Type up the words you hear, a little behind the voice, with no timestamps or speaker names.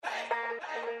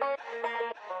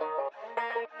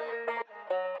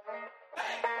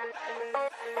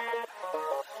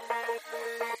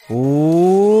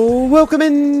Welcome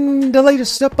in the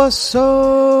latest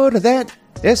episode of that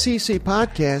SEC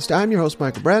podcast. I'm your host,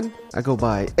 Michael Bratton. I go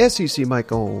by SEC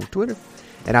Mike on Twitter.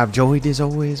 And I'm joined, as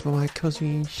always, by my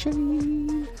cousin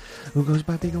Shane, who goes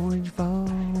by Big Orange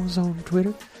Balls on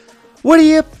Twitter. What are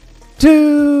you up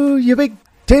to, you big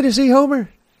Tennessee homer?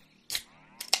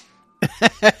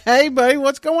 Hey, buddy,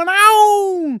 what's going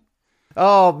on?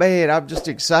 Oh, man, I'm just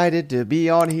excited to be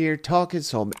on here talking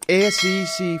some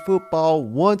SEC football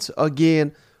once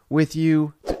again with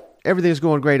you. Everything's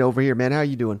going great over here, man. How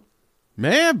you doing?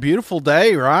 Man, beautiful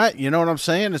day, right? You know what I'm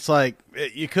saying? It's like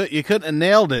you couldn't have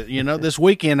nailed it. You know, this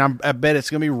weekend I bet it's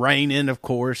going to be raining, of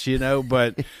course. You know,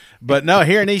 but no,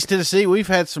 here in East Tennessee we've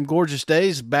had some gorgeous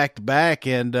days back to back,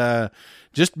 and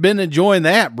just been enjoying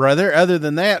that, brother. Other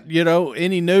than that, you know,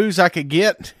 any news I could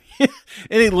get.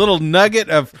 Any little nugget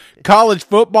of college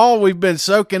football we've been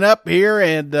soaking up here,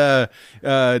 and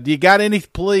do you got any?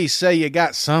 Please say you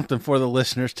got something for the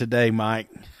listeners today, Mike.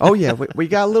 Oh yeah, we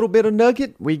got a little bit of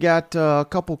nugget. We got a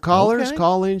couple callers,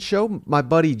 call-in show. My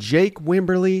buddy Jake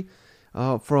Wimberly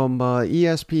from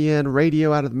ESPN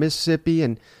Radio out of Mississippi,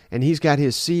 and he's got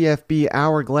his CFB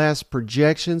Hourglass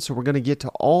projection. So we're going to get to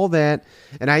all that,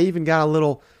 and I even got a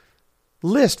little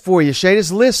list for you, Shane.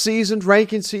 It's list season,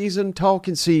 ranking season,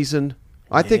 talking season.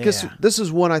 I think this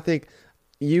is one I think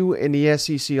you and the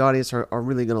SEC audience are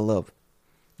really going to love.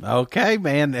 Okay,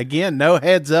 man. Again, no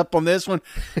heads up on this one.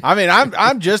 I mean,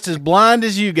 I'm just as blind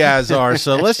as you guys are,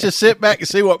 so let's just sit back and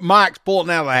see what Mike's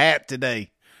pulling out of the hat today.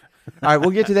 All right,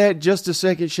 we'll get to that in just a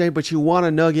second, Shane, but you want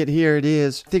a nugget, here it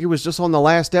is. I think it was just on the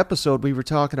last episode we were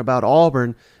talking about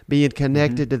Auburn being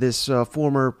connected to this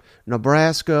former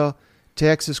Nebraska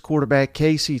Texas quarterback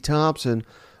Casey Thompson.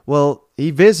 Well,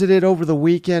 he visited over the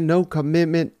weekend, no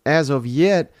commitment as of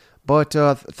yet, but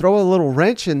throw a little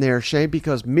wrench in there, Shane,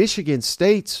 because Michigan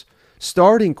State's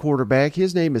starting quarterback,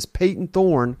 his name is Peyton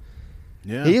Thorne.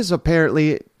 Yeah. He is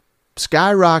apparently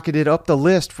skyrocketed up the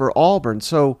list for Auburn.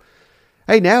 So,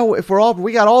 hey, now if we're Auburn,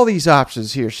 we got all these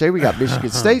options here, Shane. We got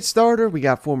Michigan State starter, we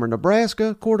got former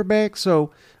Nebraska quarterback.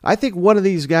 So I think one of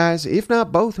these guys, if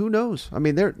not both, who knows? I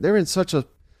mean, they're in such a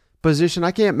position. I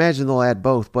can't imagine they'll add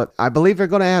both, but I believe they're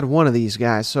going to add one of these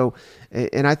guys. So,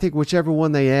 and I think whichever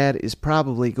one they add is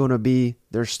probably going to be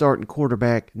their starting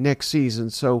quarterback next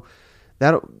season. So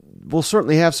that we'll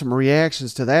certainly have some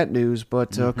reactions to that news,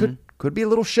 but could be a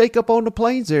little shakeup on the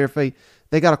Plains there if they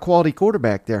got a quality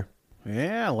quarterback there.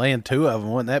 Yeah, laying two of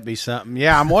them, wouldn't that be something?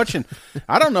 Yeah, I'm watching.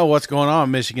 I don't know what's going on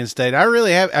in Michigan State. I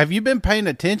really have. Have you been paying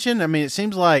attention? I mean, it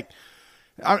seems like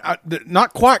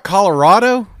not quite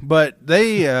Colorado, but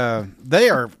they are,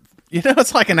 you know,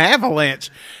 it's like an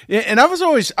avalanche. And I was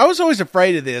always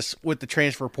afraid of this with the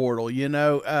transfer portal, you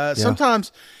know.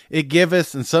 Sometimes it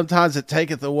giveth and sometimes it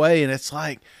taketh away, and it's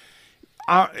like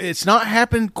it's not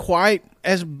happened quite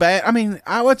as bad. I mean,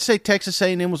 I would say Texas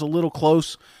A&M was a little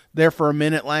close there for a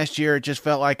minute last year. It just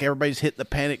felt like everybody's hit the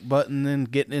panic button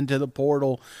and getting into the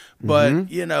portal.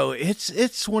 But, you know,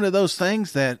 it's one of those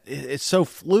things that it's so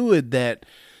fluid that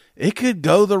it could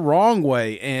go the wrong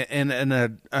way and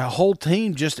a whole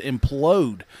team just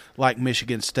implode like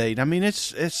Michigan State. I mean,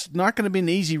 it's not going to be an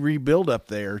easy rebuild up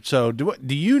there. So do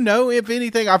you know, if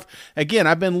anything? I've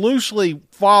been loosely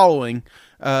following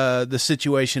the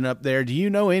situation up there. Do you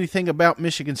know anything about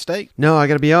Michigan State? No, I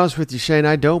got to be honest with you, Shane,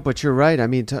 I don't, but you're right. I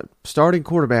mean, starting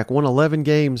quarterback won 11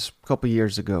 games a couple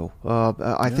years ago.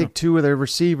 I think two of their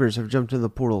receivers have jumped into the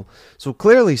portal. So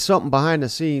clearly something behind the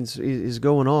scenes is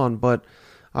going on, but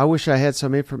I wish I had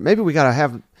some information. Maybe we got to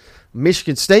have a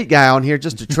Michigan State guy on here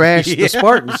just to trash the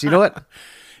Spartans. You know what?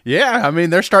 Yeah, I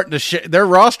mean, they're starting to their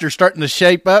roster's starting to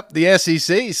shape up the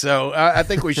SEC, so I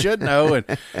think we should know.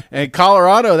 And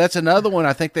Colorado, that's another one.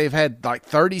 I think they've had like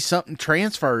 30-something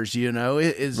transfers, you know.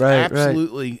 It is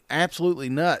absolutely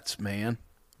nuts, man.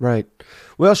 Right.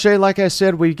 Well, Shane, like I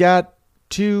said, we got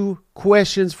two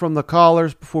questions from the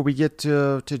callers before we get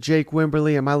to Jake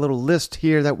Wimberly and my little list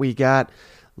here that we got.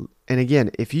 And again,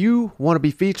 if you want to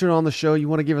be featured on the show, you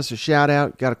want to give us a shout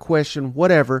out, got a question,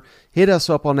 whatever, hit us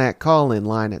up on that call-in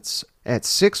line. It's at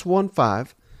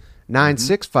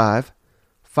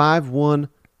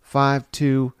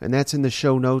 615-965-5152, and that's in the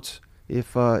show notes.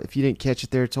 If you didn't catch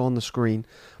it there, it's on the screen.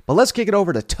 But let's kick it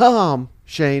over to Tom,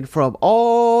 Shane, from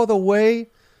all the way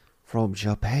from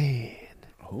Japan.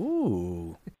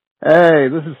 Ooh. Hey,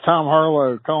 this is Tom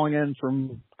Harlow calling in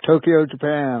from Tokyo,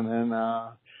 Japan, and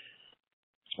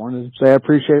just wanted to say I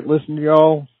appreciate listening to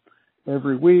y'all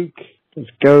every week.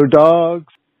 Just go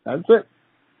Dogs. That's it.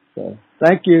 So,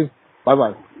 thank you.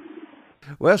 Bye-bye.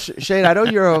 Well, Shane, I know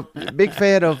you're a big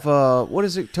fan of what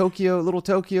is it, Little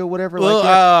Tokyo, whatever. Well, like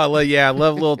that. well, yeah, I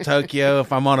love Little Tokyo.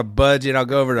 If I'm on a budget, I'll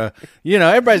go over to,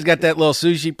 everybody's got that little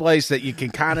sushi place that you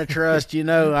can kind of trust.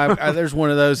 There's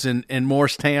one of those in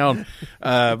Morristown,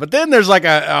 but then there's like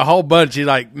a whole bunch. You're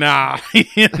like, nah,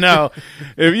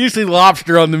 if you see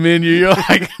lobster on the menu, you're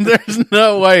like, there's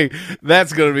no way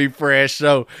that's going to be fresh.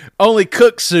 So only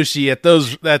cooked sushi at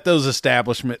those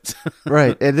establishments.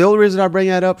 Right, and the only reason I bring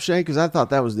that up, Shane, because I thought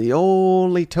that was the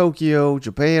only Tokyo,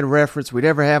 Japan reference we'd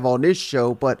ever have on this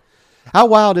show. But how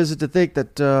wild is it to think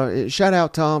that, shout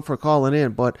out Tom for calling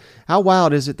in, but how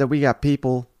wild is it that we got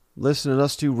people listening to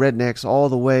us two rednecks all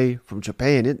the way from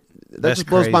Japan? That just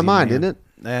blows my mind, isn't it?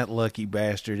 That lucky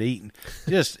bastard eating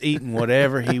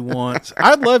whatever he wants.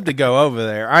 I'd love to go over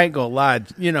there. I ain't gonna lie.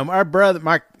 My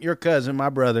brother, your cousin, my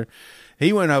brother,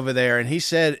 he went over there and he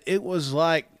said it was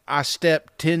like I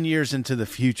stepped 10 years into the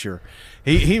future.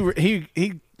 He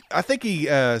I think he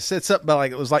said something about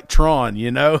like it was like Tron,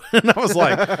 And I was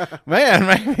like,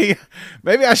 man,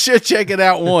 maybe I should check it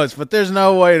out once, but there's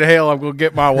no way to hell I'm going to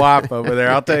get my wife over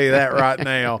there. I'll tell you that right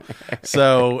now.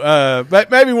 So, but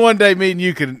maybe one day me and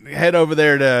you can head over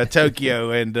there to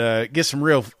Tokyo and get some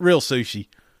real sushi.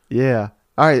 Yeah.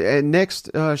 All right. And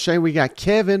next, Shane, we got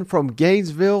Kevin from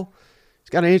Gainesville. He's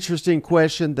got an interesting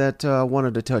question that I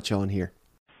wanted to touch on here.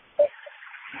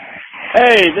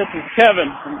 Hey, this is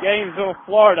Kevin from Gainesville,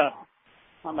 Florida.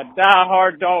 I'm a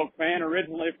diehard dog fan,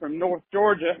 originally from North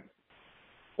Georgia.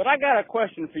 But I got a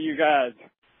question for you guys.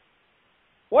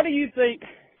 What do you think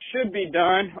should be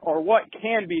done or what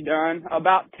can be done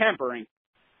about tampering?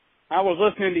 I was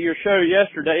listening to your show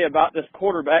yesterday about this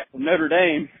quarterback from Notre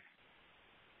Dame.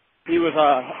 He was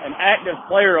an active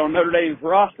player on Notre Dame's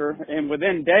roster, and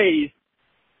within days,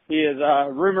 he is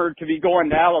rumored to be going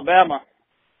to Alabama.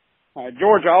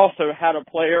 Georgia also had a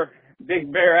player,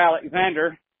 Big Bear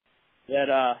Alexander,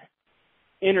 that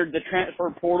entered the transfer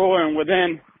portal and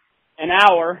within an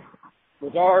hour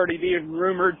was already being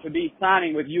rumored to be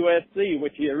signing with USC,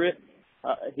 which he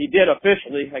did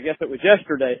officially. I guess it was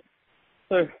yesterday.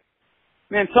 So,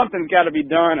 man, something's got to be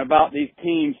done about these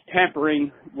teams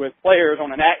tampering with players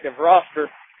on an active roster.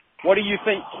 What do you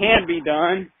think can be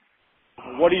done?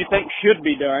 What do you think should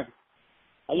be done?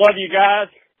 I love you guys.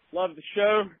 Love the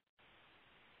show.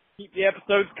 Keep the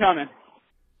episodes coming.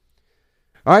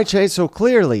 All right, Chase, so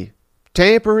clearly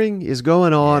tampering is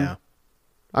going on. Yeah.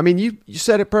 I mean, you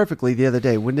said it perfectly the other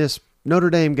day when this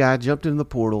Notre Dame guy jumped in the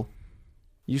portal.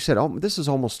 You said, oh, this is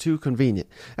almost too convenient.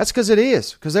 That's because it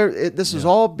is, because this is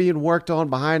all being worked on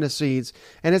behind the scenes,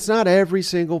 and it's not every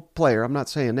single player. I'm not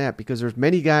saying that because there's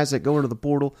many guys that go into the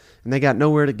portal and they got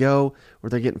nowhere to go or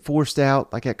they're getting forced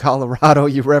out, like at Colorado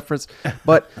you referenced.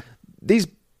 But these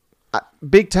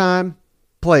big-time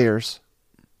players,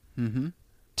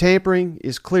 tampering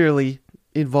is clearly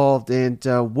involved, and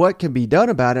what can be done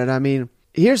about it? I mean,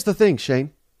 here's the thing,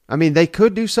 Shane. I mean, they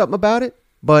could do something about it,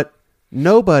 but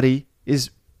nobody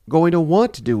is going to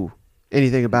want to do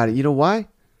anything about it. You know why?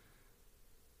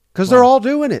 Because they're all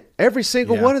doing it. Every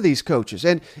single one of these coaches.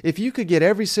 And if you could get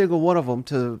every single one of them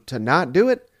to not do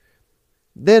it,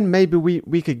 then maybe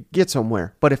we could get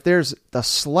somewhere. But if there's the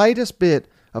slightest bit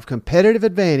of competitive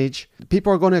advantage,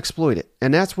 people are going to exploit it.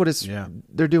 And that's what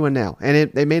they're doing now.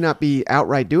 And they may not be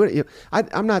outright doing it.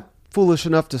 I'm not foolish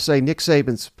enough to say Nick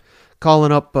Saban's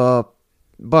calling up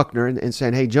Buckner and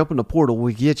saying, hey, jump in the portal,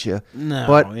 we'll get you. No,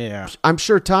 but I'm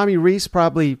sure Tommy Reese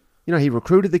probably, he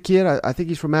recruited the kid. I think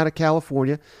he's from out of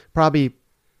California. Probably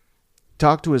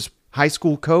talked to his high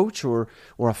school coach or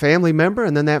a family member,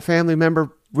 and then that family member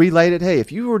relayed it, hey, if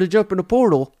you were to jump in the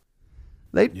portal,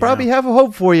 they'd probably have a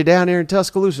hope for you down there in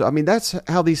Tuscaloosa. I mean, that's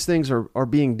how these things are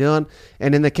being done.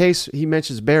 And in the case he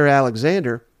mentions Bear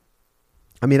Alexander,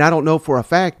 I mean, I don't know for a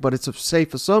fact, but it's a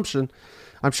safe assumption.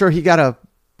 I'm sure he got a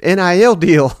NIL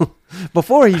deal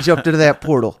before he jumped into that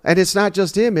portal. And it's not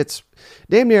just him. It's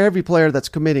damn near every player that's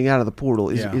committing out of the portal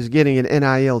is getting an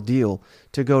NIL deal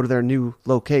to go to their new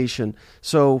location.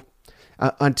 So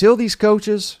until these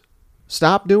coaches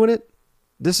stop doing it,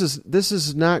 this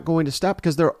is not going to stop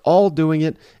because they're all doing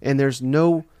it, and there's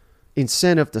no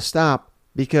incentive to stop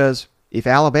because if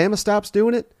Alabama stops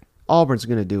doing it, Auburn's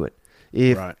going to do it.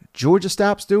 If Georgia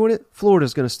stops doing it,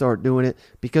 Florida's going to start doing it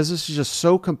because this is just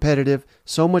so competitive,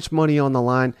 so much money on the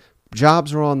line,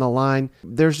 jobs are on the line.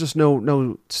 There's just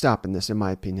no stopping this, in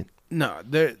my opinion. No,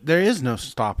 there is no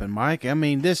stopping, Mike. I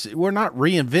mean, we're not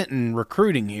reinventing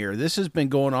recruiting here. This has been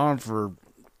going on for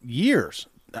years.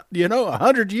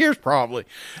 100 years probably.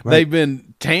 Right. They've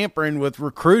been tampering with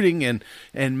recruiting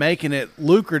and making it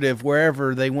lucrative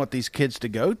wherever they want these kids to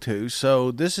go to.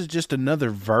 So this is just another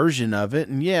version of it.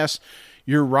 And yes,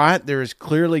 you're right. There is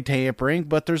clearly tampering,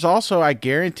 but there's also, I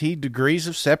guarantee, degrees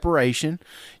of separation.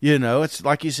 It's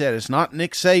like you said, it's not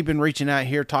Nick Saban reaching out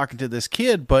here talking to this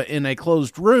kid, but in a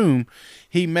closed room,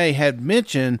 he may have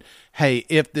mentioned, hey,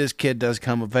 if this kid does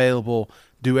come available,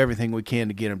 do everything we can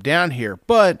to get him down here.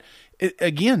 But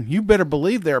again, you better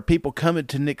believe there are people coming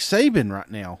to Nick Saban right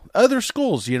now. Other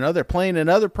schools, they're playing in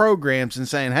other programs and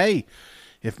saying, hey,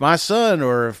 if my son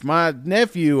or if my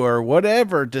nephew or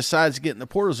whatever decides to get in the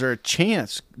portal, is there a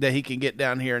chance that he can get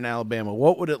down here in Alabama?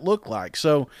 What would it look like?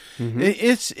 So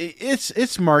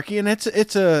it's murky, and it's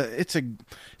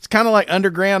kind of like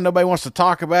underground. Nobody wants to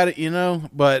talk about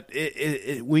it, but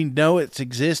we know it's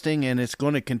existing, and it's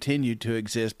going to continue to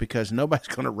exist because nobody's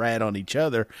going to rat on each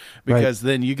other because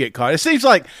then you get caught. It seems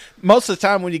like most of the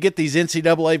time when you get these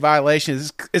NCAA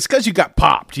violations, it's because you got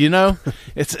popped,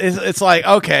 It's like,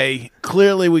 okay,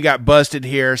 clearly we got busted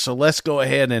here, so let's go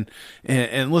ahead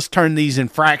and let's turn these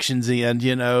infractions in,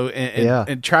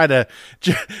 and try to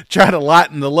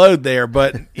lighten the load there.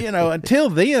 But until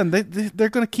then, they're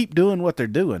going to keep doing what they're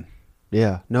doing.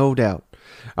 Yeah, no doubt.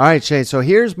 All right, Shane. So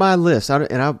here's my list, I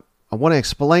want to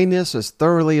explain this as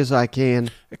thoroughly as I can.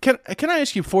 Can I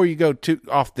ask you before you go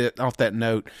off that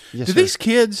note? Yes, do these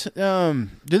kids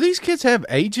have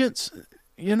agents?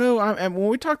 When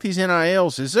we talk these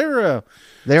NILs, is there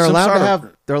they're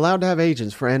allowed to have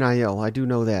agents for NIL? I do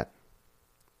know that.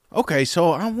 Okay,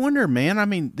 so I wonder, man. I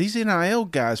mean, these NIL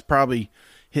guys probably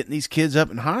hitting these kids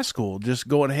up in high school, just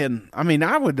going ahead and. I mean,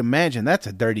 I would imagine that's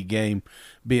a dirty game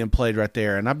being played right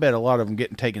there, and I bet a lot of them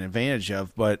getting taken advantage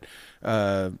of. But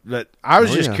I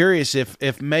was just curious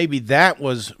if maybe that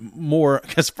was more,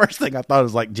 because first thing I thought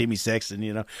was like Jimmy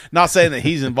Sexton, not saying that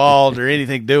he's involved or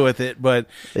anything to do with it, but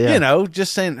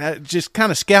just saying, just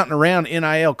kind of scouting around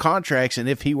NIL contracts, and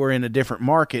if he were in a different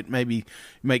market, maybe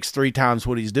makes 3 times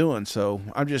what he's doing. So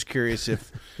I'm just curious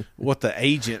if what the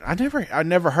agent. I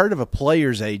never heard of a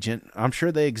player's agent. I'm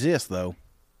sure they exist though.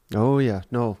 Oh yeah,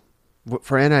 no,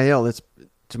 for NIL, it's,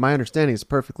 to my understanding, it's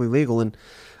perfectly legal. And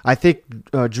I think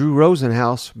Drew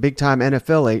Rosenhaus, big-time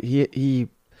NFL, he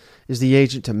is the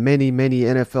agent to many, many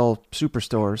NFL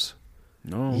superstars.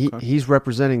 Oh, okay. He's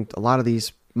representing a lot of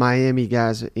these Miami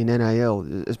guys in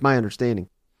NIL, is my understanding.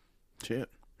 Shit.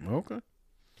 Okay.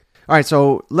 All right,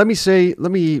 so let me,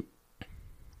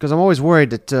 because I'm always worried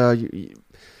that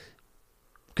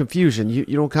confusion. You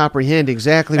don't comprehend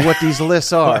exactly what these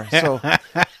lists are. So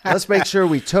let's make sure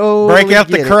we totally break out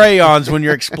the crayons when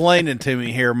you're explaining to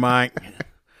me here, Mike.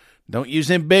 Don't use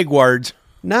them big words.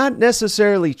 Not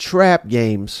necessarily trap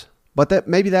games, but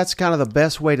maybe that's kind of the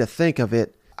best way to think of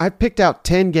it. I picked out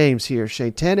 10 games here,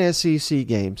 Shane, 10 SEC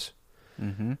games.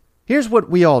 Mm-hmm. Here's what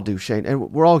we all do, Shane,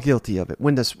 and we're all guilty of it.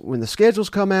 When the schedules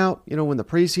come out, when the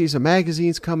preseason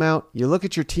magazines come out, you look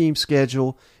at your team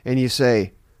schedule and you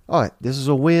say, all right, this is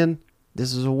a win.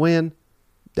 This is a win.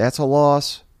 That's a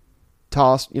loss.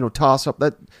 Toss up.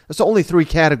 That's the only 3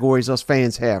 categories us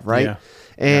fans have, right? Yeah.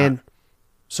 And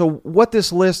so what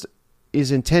this list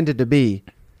is intended to be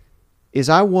is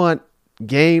I want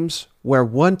games where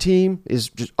one team is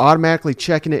just automatically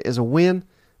checking it as a win,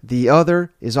 the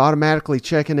other is automatically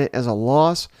checking it as a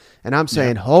loss, and I'm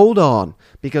saying, hold on,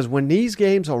 because when these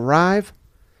games arrive,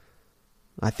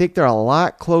 I think they're a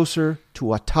lot closer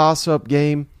to a toss-up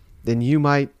game than you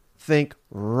might think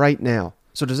right now.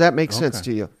 So does that make sense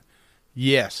to you?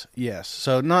 Yes.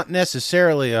 So not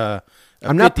necessarily a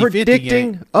I'm not 50-50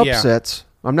 predicting game. upsets.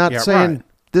 I'm not saying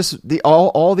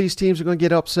all these teams are going to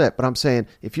get upset, but I'm saying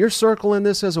if you're circling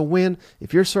this as a win,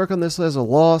 if you're circling this as a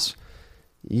loss,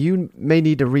 you may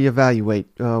need to reevaluate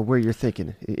where you're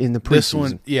thinking in the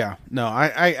preseason. This one,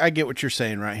 I get what you're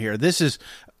saying right here. This is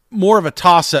more of a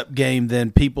toss-up game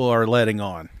than people are letting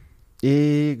on.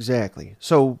 Exactly.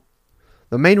 So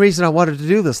the main reason I wanted to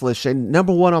do this list, Shane,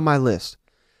 number 1 on my list,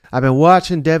 I've been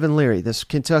watching Devin Leary, this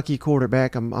Kentucky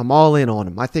quarterback. I'm all in on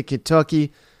him. I think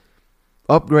Kentucky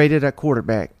upgraded at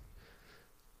quarterback.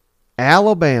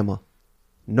 Alabama,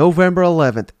 November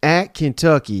 11th at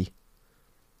Kentucky.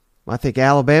 I think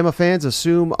Alabama fans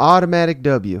assume automatic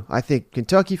W. I think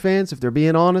Kentucky fans, if they're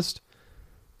being honest,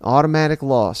 automatic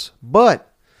loss.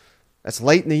 But that's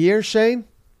late in the year, Shane.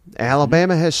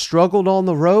 Alabama has struggled on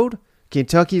the road.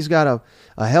 Kentucky's got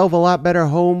a hell of a lot better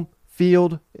home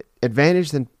field advantage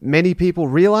than many people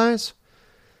realize.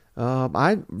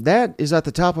 That is at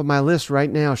the top of my list right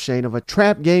now, Shane, of a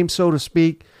trap game, so to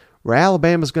speak, where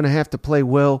Alabama's going to have to play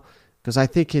well because I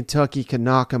think Kentucky can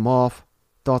knock them off.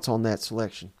 Thoughts on that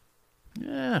selection?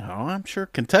 Yeah, well, I'm sure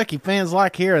Kentucky fans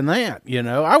like hearing that.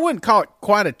 I wouldn't call it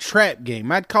quite a trap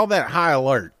game. I'd call that high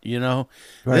alert. Right.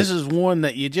 This is one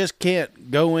that you just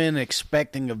can't go in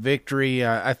expecting a victory.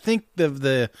 I think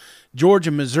the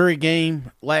Georgia-Missouri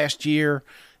game last year,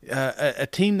 a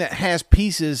team that has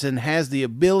pieces and has the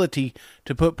ability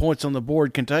to put points on the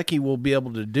board, Kentucky will be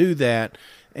able to do that.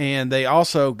 And they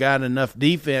also got enough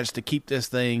defense to keep this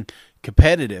thing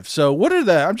competitive. So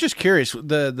I'm just curious,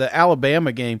 the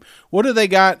Alabama game, what do they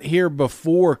got here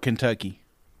before Kentucky?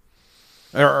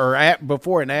 Or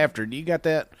before and after? Do you got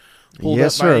that pulled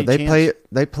yes, up by sir. any chance?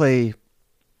 They play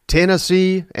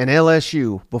Tennessee and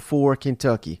LSU before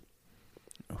Kentucky.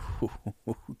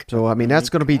 So I mean that's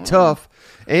going to be tough.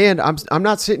 And I'm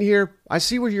not sitting here. I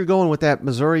see where you're going with that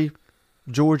Missouri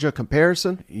Georgia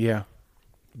comparison. Yeah.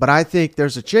 But I think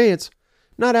there's a chance,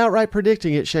 not outright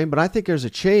predicting it, Shane, but I think there's a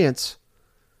chance.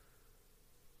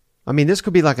 I mean, this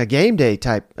could be like a game day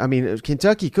type. I mean,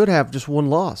 Kentucky could have just one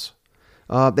loss.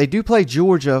 They do play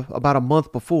Georgia about a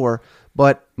month before,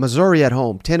 but Missouri at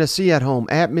home, Tennessee at home,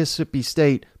 at Mississippi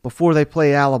State before they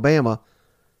play Alabama.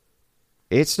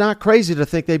 It's not crazy to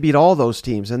think they beat all those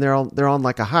teams, and they're on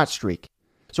like a hot streak.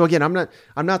 So again,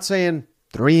 I'm not saying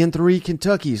 3-3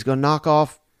 Kentucky is going to knock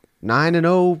off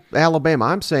 9-0 Alabama.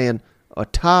 I'm saying a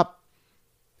top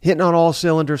hitting on all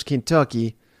cylinders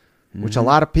Kentucky, which a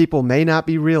lot of people may not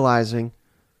be realizing,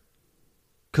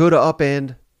 could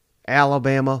upend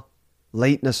Alabama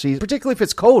late in the season, particularly if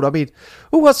it's cold. I mean,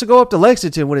 who wants to go up to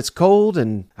Lexington when it's cold?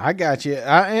 And I got you.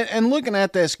 And looking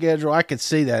at that schedule, I could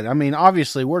see that. I mean,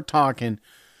 obviously, we're talking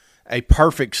a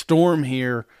perfect storm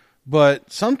here,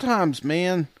 but sometimes,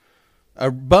 man, a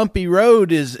bumpy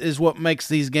road is what makes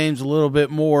these games a little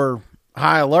bit more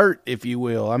high alert, if you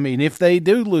will. I mean, if they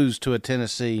do lose to a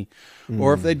Tennessee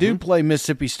or if they do play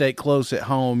Mississippi State close at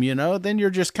home, then you're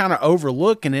just kind of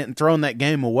overlooking it and throwing that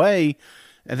game away.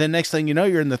 And then next thing you know,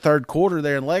 you're in the third quarter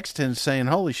there in Lexington saying,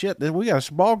 holy shit, we got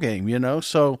a ball game,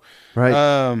 So,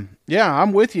 right. Yeah,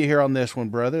 I'm with you here on this one,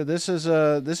 brother. This is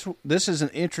an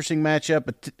interesting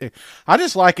matchup. I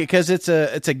just like it because it's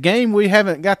a game we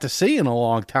haven't got to see in a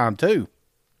long time, too.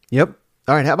 Yep.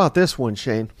 All right, how about this one,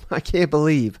 Shane? I can't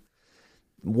believe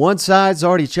one side's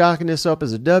already chalking this up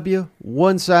as a W.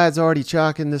 One side's already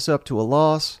chalking this up to a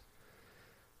loss.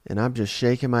 And I'm just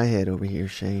shaking my head over here,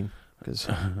 Shane, because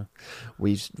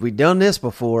we've done this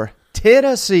before.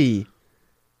 Tennessee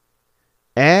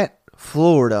at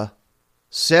Florida,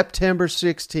 September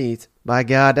 16th. By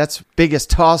God, that's the biggest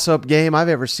toss-up game I've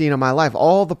ever seen in my life.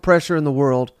 All the pressure in the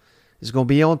world is going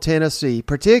to be on Tennessee,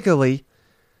 particularly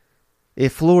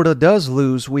if Florida does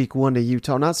lose week 1 to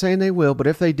Utah. I'm not saying they will, but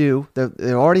if they do,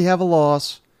 they already have a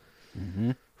loss.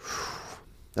 Mm-hmm.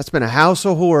 That's been a house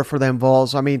of horror for them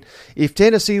Vols. I mean, if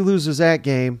Tennessee loses that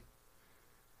game,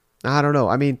 I don't know.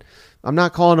 I mean, I'm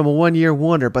not calling them a one-year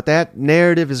wonder, but that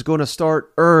narrative is going to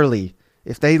start early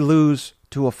if they lose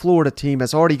to a Florida team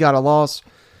that's already got a loss.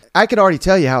 I could already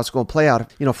tell you how it's going to play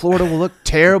out. Florida will look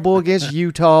terrible against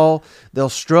Utah. They'll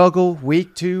struggle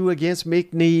week 2 against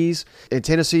McNeese. And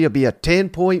Tennessee will be a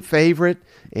 10-point favorite.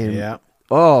 And, yeah.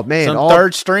 Oh, man. Some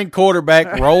third-string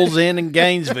quarterback rolls in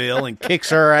Gainesville and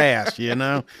kicks her ass,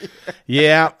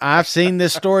 Yeah, I've seen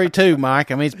this story too, Mike.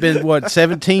 I mean, it's been,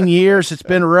 17 years? It's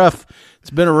been a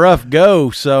rough go.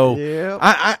 So, yeah.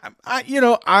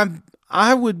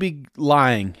 I would be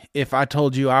lying if I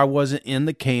told you I wasn't in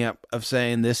the camp of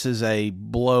saying this is a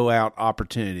blowout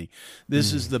opportunity.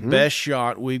 This is the best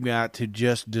shot we've got to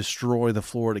just destroy the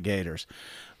Florida Gators.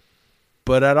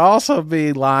 But I'd also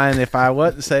be lying if I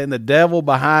wasn't saying the devil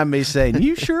behind me saying,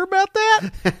 you sure about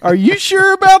that? Are you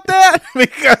sure about that?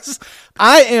 Because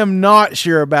I am not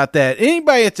sure about that.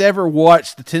 Anybody that's ever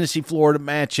watched the Tennessee-Florida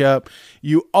matchup,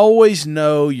 you always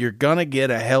know you're going to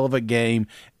get a hell of a game.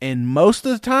 And most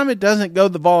of the time it doesn't go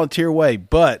the Volunteer way.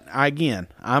 But, again,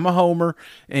 I'm a homer,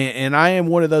 and I am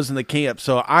one of those in the camp.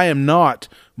 So I am not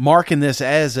marking this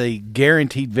as a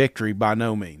guaranteed victory by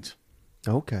no means.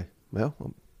 Okay. Well,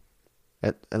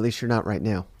 at least you're not right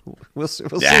now. We'll see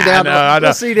down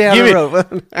the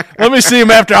road. Let me see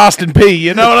him after Austin P.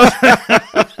 You know what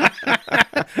I'm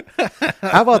saying?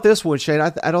 How about this one, Shane?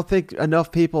 I don't think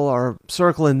enough people are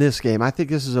circling this game. I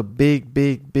think this is a big,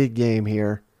 big, big game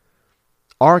here.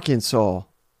 Arkansas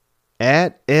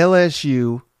at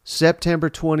LSU, September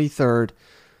 23rd.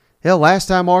 Hell, last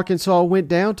time Arkansas went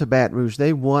down to Baton Rouge,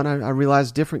 they won. I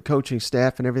realize different coaching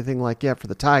staff and everything like that for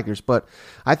the Tigers, but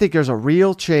I think there's a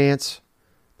real chance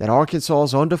that Arkansas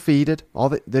is undefeated.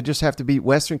 They just have to beat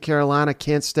Western Carolina,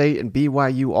 Kent State, and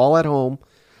BYU all at home.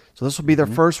 So this will be their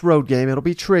first road game. It'll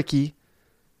be tricky.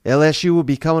 LSU will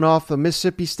be coming off the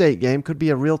Mississippi State game. Could be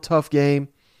a real tough game.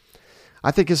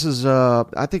 I think this is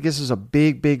a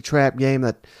big trap game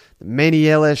that many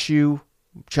LSU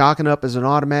chalking up as an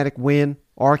automatic win.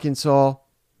 Arkansas,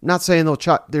 not saying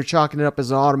they're chalking it up as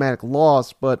an automatic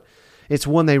loss, but it's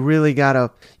one they really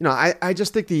gotta. I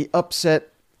just think the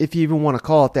upset, if you even want to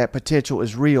call it that, potential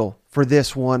is real for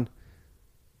this one.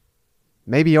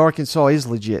 Maybe Arkansas is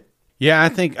legit. Yeah, I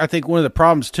think one of the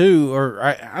problems too, or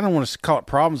I don't want to call it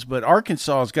problems, but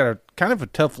Arkansas has got a kind of a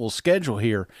tough little schedule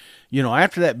here.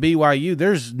 After that BYU,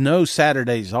 there's no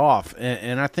Saturdays off,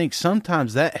 and I think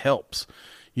sometimes that helps.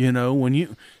 When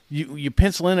you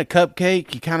pencil in a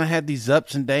cupcake, you kind of have these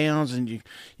ups and downs, and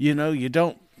you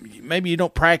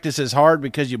don't practice as hard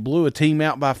because you blew a team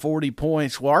out by 40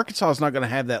 points. Well, Arkansas is not going to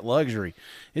have that luxury.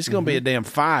 It's going to be a damn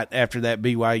fight after that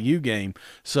BYU game.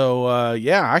 So,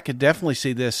 I could definitely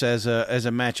see this as a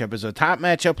matchup, as a tight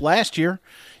matchup last year.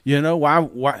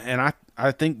 Why? And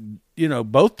I think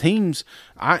both teams,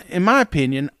 in my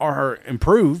opinion, are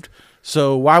improved.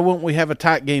 So why won't we have a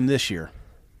tight game this year?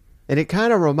 And it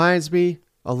kind of reminds me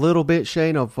a little bit,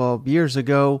 Shane, of years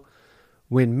ago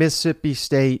when Mississippi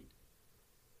State,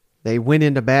 they went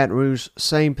into Baton Rouge,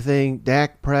 same thing.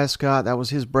 Dak Prescott, that was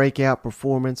his breakout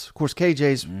performance. Of course,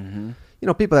 KJ's,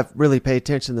 people that really pay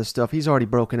attention to this stuff, he's already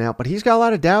broken out, but he's got a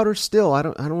lot of doubters still. I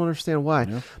don't understand why.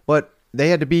 Yeah. But they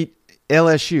had to beat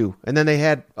LSU, and then they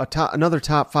had another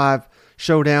top 5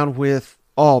 showdown with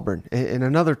Auburn, and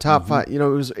another top 5. It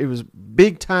was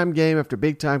big time game after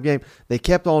big time game. They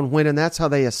kept on winning. That's how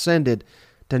they ascended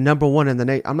to number 1 in the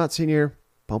nation. I'm not sitting here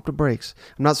pump the brakes.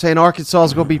 I'm not saying Arkansas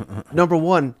is going to be number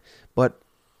 1, but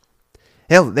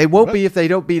hell, they won't be if they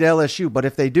don't beat LSU. But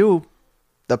if they do,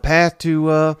 the path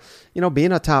to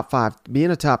being a top 5,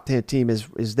 being a top 10 team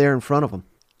is there in front of them.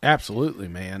 Absolutely,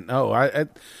 man. No,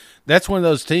 that's one of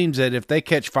those teams that if they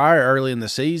catch fire early in the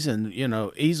season,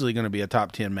 easily going to be a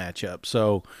top 10 matchup.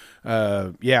 So,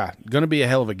 going to be a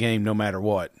hell of a game no matter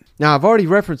what. Now, I've already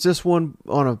referenced this one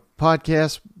on a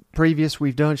podcast previous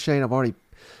we've done, Shane. I've already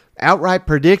outright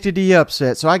predicted the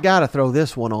upset, so I got to throw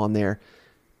this one on there.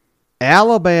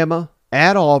 Alabama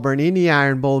at Auburn in the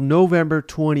Iron Bowl, November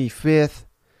 25th.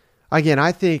 Again,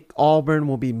 I think Auburn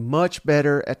will be much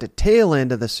better at the tail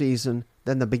end of the season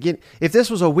than the beginning. If this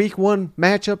was a week 1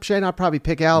 matchup, Shane, I'd probably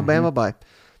pick Alabama by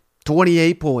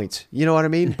 28 points. You know what I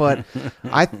mean? But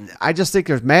I just think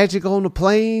there's magic on the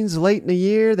plains late in the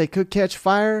year. They could catch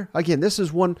fire. Again, this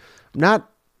is one,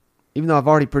 even though I've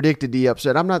already predicted the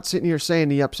upset, I'm not sitting here saying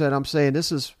the upset. I'm saying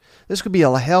this could be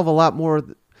a hell of a lot more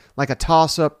like a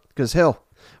toss-up because, hell,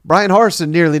 Brian Harsin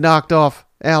nearly knocked off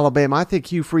Alabama. I think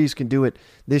Hugh Freeze can do it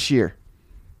this year.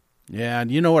 Yeah,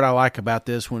 and you know what I like about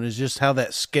this one is just how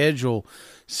that schedule,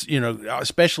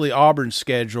 especially Auburn's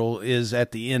schedule, is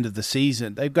at the end of the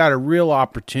season. They've got a real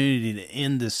opportunity to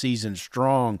end the season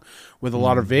strong with a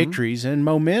lot of victories and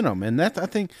momentum. And that, I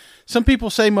think, some people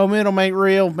say momentum ain't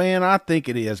real. Man, I think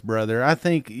it is, brother. I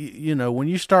think, when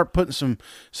you start putting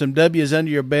some W's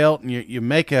under your belt and you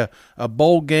make a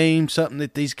bowl game, something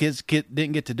that these kids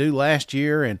didn't get to do last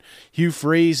year, and Hugh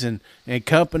Freeze and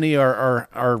company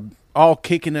are all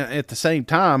kicking at the same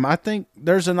time, I think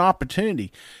there's an opportunity.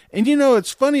 And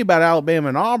it's funny about Alabama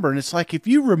and Auburn. It's like if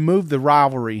you remove the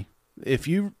rivalry, if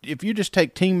you just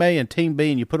take Team A and Team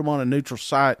B and you put them on a neutral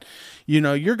site,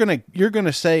 you're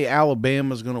gonna say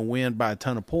Alabama's gonna win by a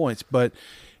ton of points. But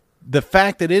the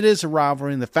fact that it is a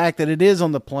rivalry and the fact that it is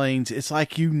on the plains, it's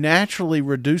like you naturally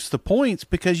reduce the points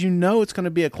because it's going to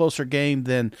be a closer game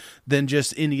than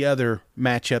just any other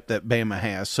matchup that Bama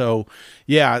has. So,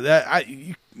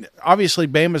 obviously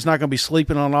Bama's not going to be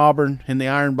sleeping on Auburn in the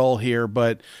Iron Bowl here,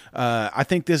 but I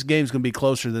think this game's going to be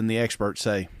closer than the experts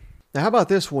say. Now, how about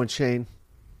this one, Shane?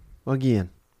 Well, again,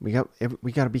 we got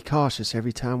to be cautious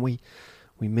every time we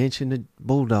mention the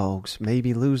Bulldogs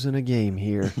maybe losing a game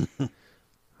here.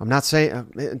 I'm not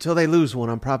saying until they lose one,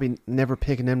 I'm probably never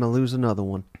picking them to lose another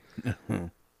one.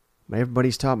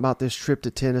 Everybody's talking about this trip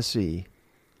to Tennessee.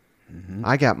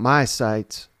 I got my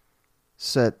sights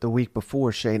set the week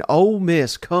before, Shane. Ole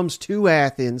Miss comes to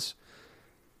Athens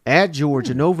at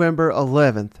Georgia, November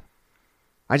 11th.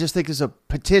 I just think there's a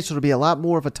potential to be a lot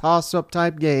more of a toss-up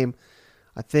type game.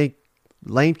 I think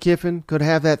Lane Kiffin could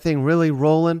have that thing really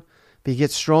rolling. If he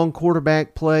gets strong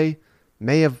quarterback play,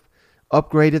 may have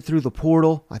upgraded through the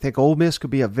portal. I think Ole Miss could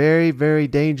be a very, very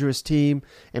dangerous team,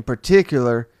 in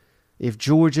particular if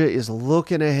Georgia is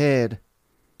looking ahead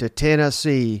to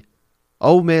Tennessee.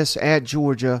 Ole Miss at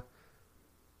Georgia.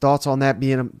 Thoughts on that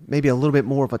being maybe a little bit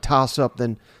more of a toss-up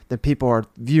than people are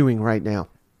viewing right now?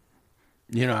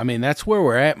 That's where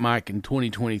we're at, Mike, in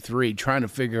 2023, trying to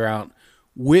figure out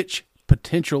which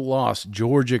potential loss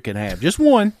Georgia can have. Just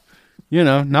one.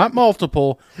 not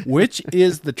multiple. Which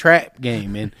is the trap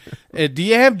game? And do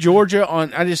you have Georgia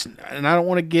on? And I don't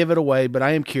want to give it away, but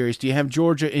I am curious. Do you have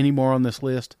Georgia anymore on this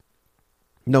list?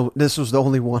 No, this was the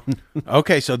only one.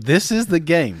 Okay, so this is the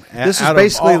game. This is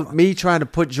basically me trying to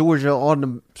put Georgia on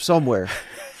them somewhere.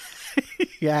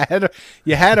 Yeah,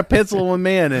 you had to pencil them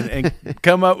in and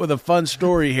come up with a fun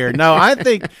story here. No, I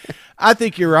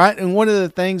think you're right. And one of the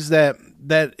things that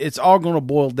it's all going to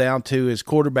boil down to is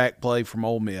quarterback play from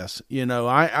Ole Miss.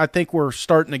 I think we're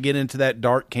starting to get into that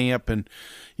dark camp, and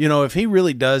if he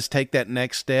really does take that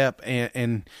next step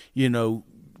and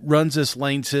runs this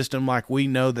lane system like we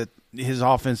know that his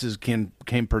offenses can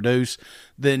produce,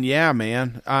 then yeah,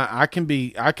 man, I can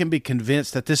be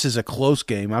convinced that this is a close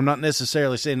game. I'm not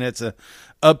necessarily saying it's a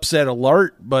upset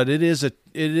alert, but it is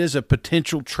a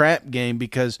potential trap game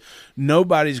because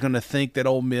nobody's going to think that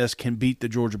Ole Miss can beat the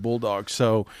Georgia Bulldogs.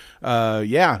 So,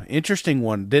 yeah, interesting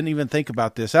one. Didn't even think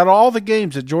about this. Out of all the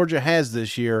games that Georgia has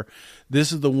this year,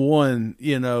 this is the one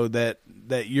that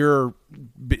you're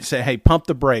say, hey, pump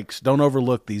the brakes. Don't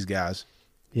overlook these guys.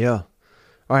 Yeah.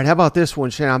 All right, how about this one,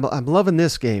 Shane? I'm loving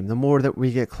this game the more that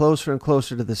we get closer and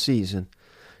closer to the season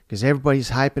because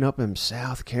everybody's hyping up them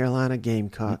South Carolina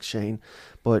Gamecocks, Shane.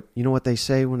 But you know what they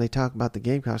say when they talk about the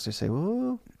Gamecocks? They say,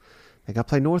 well, they got to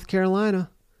play North Carolina.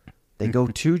 They go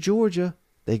to Georgia.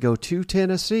 They go to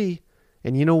Tennessee.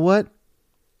 And you know what?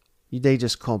 They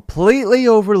just completely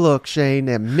overlook, Shane,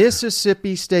 that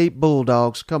Mississippi State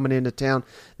Bulldogs coming into town.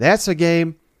 That's a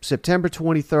game, September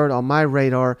 23rd, on my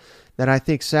radar that I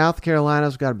think South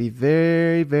Carolina's got to be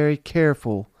very, very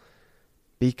careful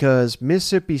because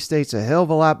Mississippi State's a hell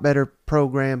of a lot better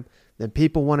program than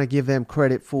people want to give them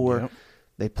credit for. Yep.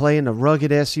 They play in the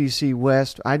rugged SEC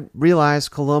West. I realize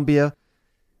Columbia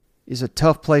is a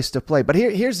tough place to play. But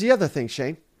here's the other thing,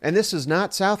 Shane, and this is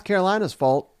not South Carolina's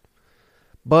fault,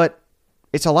 but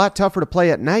it's a lot tougher to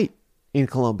play at night in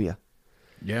Columbia.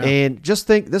 Yeah. And just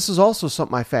think, this is also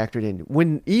something I factored in.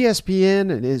 When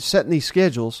ESPN is setting these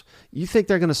schedules, you think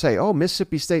they're going to say, oh,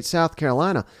 Mississippi State, South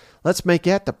Carolina, let's make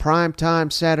that the prime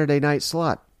time Saturday night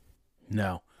slot.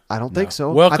 No. I don't think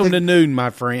so. Welcome to noon,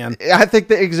 my friend. I think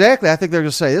that exactly. I think they're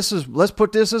going to say, let's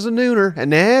put this as a nooner,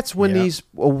 and that's when these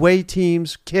away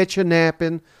teams catch a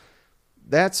napping.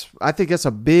 I think that's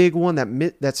a big one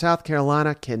that South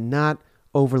Carolina cannot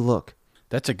overlook.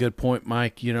 That's a good point,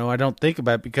 Mike. I don't think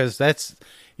about it because that's,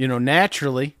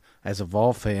 naturally, as a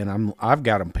Vol fan, I've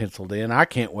got them penciled in. I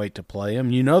can't wait to play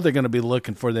them. They're going to be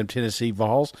looking for them Tennessee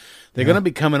Vols. They're going to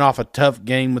be coming off a tough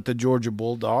game with the Georgia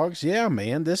Bulldogs. Yeah,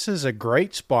 man, this is a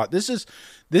great spot. This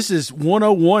is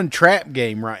 101 trap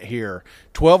game right here.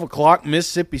 12 o'clock,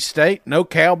 Mississippi State, no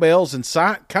cowbells in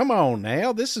sight. Come on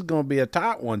now, this is going to be a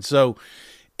tight one. So,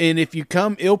 and if you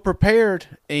come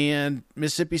ill-prepared and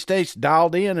Mississippi State's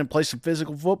dialed in and play some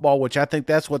physical football, which I think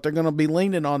that's what they're going to be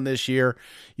leaning on this year,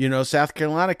 South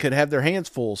Carolina could have their hands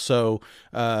full. So,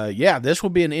 this will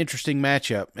be an interesting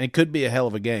matchup and could be a hell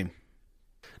of a game.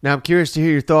 Now, I'm curious to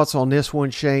hear your thoughts on this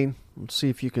one, Shane. Let's see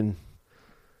if you can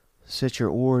set your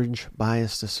orange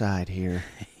bias aside here.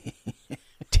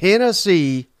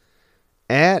 Tennessee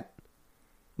at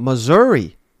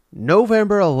Missouri,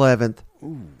 November 11th.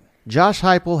 Ooh. Josh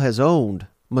Heupel has owned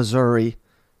Missouri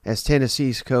as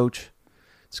Tennessee's coach.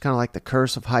 It's kind of like the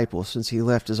curse of Heupel since he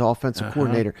left as offensive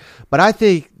coordinator. But I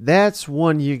think that's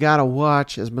one you got to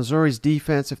watch as Missouri's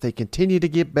defense. If they continue to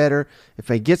get better, if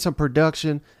they get some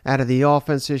production out of the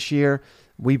offense this year,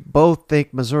 we both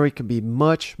think Missouri can be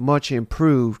much, much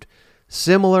improved.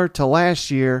 Similar to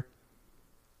last year,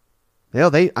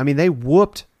 Tennessee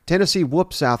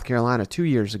whooped South Carolina 2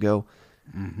 years ago.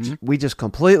 Mm-hmm. We just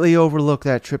completely overlooked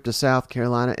that trip to South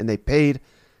Carolina, and they paid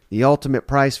the ultimate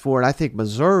price for it. I think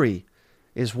Missouri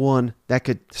is one that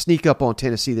could sneak up on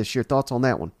Tennessee this year. Thoughts on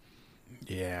that one?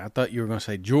 Yeah, I thought you were going to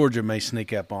say Georgia may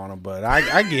sneak up on them, but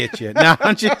I get you. No,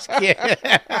 I'm just kidding.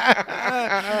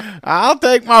 I'll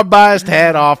take my biased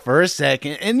hat off for a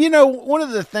second. And, one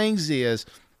of the things is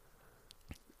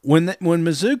when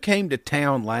Mizzou came to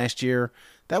town last year,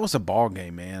 that was a ball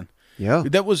game, man. Yeah,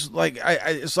 that was like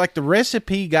it's like the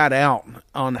recipe got out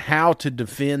on how to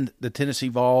defend the Tennessee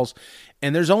Vols,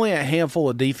 and there's only a handful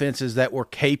of defenses that were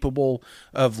capable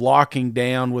of locking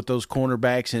down with those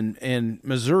cornerbacks, and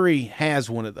Missouri has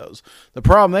one of those. The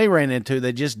problem they ran into,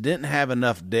 they just didn't have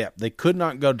enough depth. They could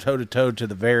not go toe-to-toe to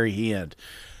the very end.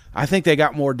 I think they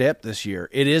got more depth this year.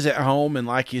 It is at home, and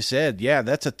like you said, yeah,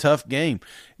 that's a tough game.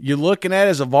 You're looking at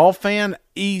it as a Vol fan,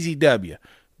 easy W.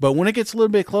 But when it gets a little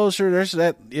bit closer, there's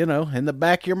that, in the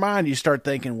back of your mind, you start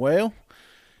thinking, well,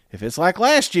 if it's like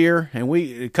last year and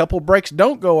a couple breaks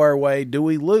don't go our way, do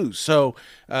we lose? So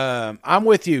I'm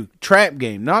with you. Trap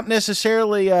game, not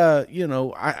necessarily.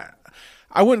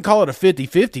 I wouldn't call it a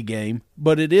 50-50 game,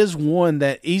 but it is one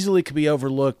that easily could be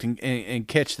overlooked and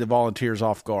catch the Volunteers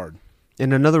off guard.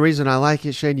 And another reason I like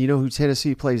it, Shane, you know who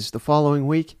Tennessee plays the following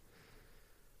week?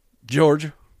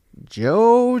 Georgia.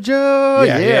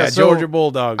 Yeah, so, Georgia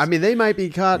Bulldogs. I mean, they might be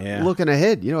caught looking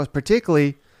ahead.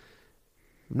 Particularly,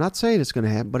 I'm not saying it's going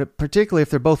to happen, but particularly if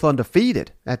they're both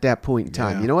undefeated at that point in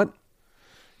time. Yeah. You know what?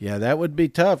 Yeah, that would be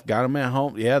tough. Got them at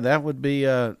home. Yeah, that would be.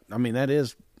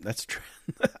 That's true.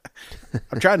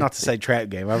 I'm trying not to say trap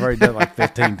game. I've already done it like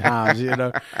 15 times.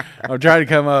 I'm trying to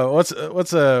come up. What's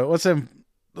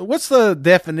the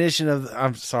definition of?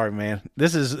 I'm sorry, man.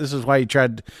 This is why you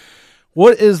tried.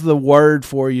 What is the word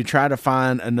for you try to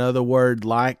find another word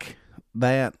like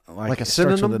that? Like a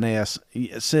synonym? With an S.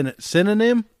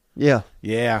 Synonym? Yeah.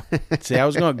 Yeah. See, I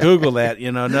was going to Google that,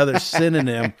 another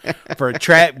synonym for a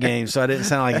trap game, so I didn't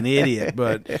sound like an idiot.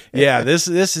 But yeah, this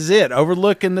is it.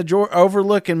 Overlooking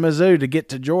Mizzou to get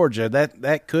to Georgia.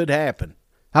 That could happen.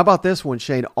 How about this one,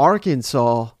 Shane?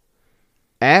 Arkansas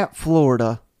at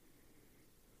Florida.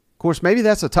 Of course, maybe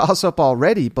that's a toss-up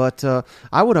already, but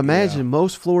I would imagine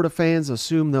most Florida fans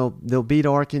assume they'll beat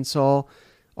Arkansas.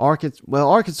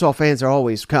 Arkansas fans are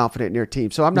always confident in their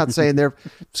team, so I'm not saying they're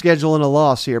scheduling a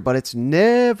loss here, but it's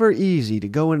never easy to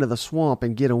go into the swamp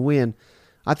and get a win.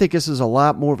 I think this is a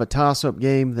lot more of a toss-up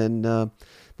game than a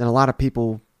lot of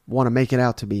people want to make it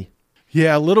out to be.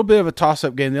 Yeah, a little bit of a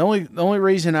toss-up game. The only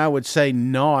reason I would say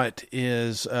not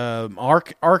is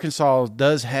Arkansas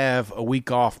does have a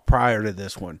week off prior to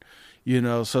this one.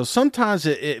 So sometimes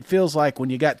it feels like when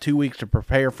you got 2 weeks to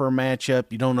prepare for a matchup,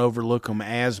 you don't overlook them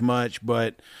as much,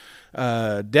 but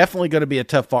definitely going to be a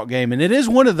tough-fought game. And it is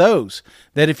one of those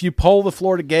that if you poll the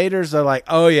Florida Gators, they're like,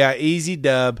 oh, yeah, easy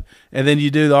dub. And then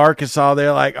you do the Arkansas,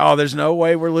 they're like, oh, there's no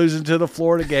way we're losing to the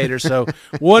Florida Gators. So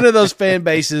one of those fan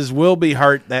bases will be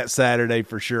hurt that Saturday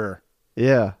for sure.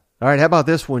 Yeah. All right, how about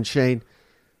this one, Shane?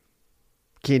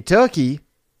 Kentucky,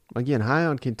 again, high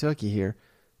on Kentucky here.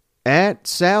 At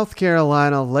South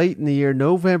Carolina late in the year,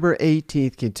 November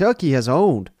 18th, Kentucky has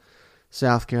owned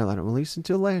South Carolina, at least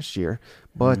until last year.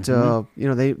 But,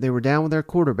 they were down with their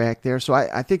quarterback there. So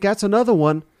I think that's another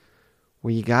one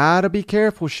where you got to be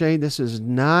careful, Shane. This is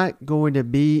not going to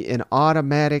be an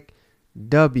automatic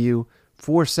W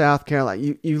for South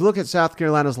Carolina. You look at South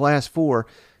Carolina's last four,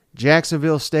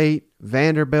 Jacksonville State,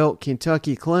 Vanderbilt,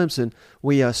 Kentucky, Clemson.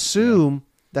 We assume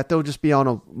that they'll just be on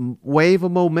a wave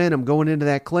of momentum going into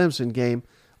that Clemson game,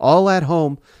 all at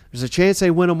home. There's a chance they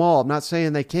win them all. I'm not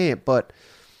saying they can't, but,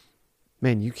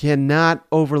 man, you cannot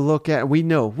overlook it. We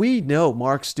know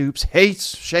Mark Stoops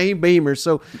hates Shane Beamer,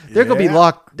 so they're gonna be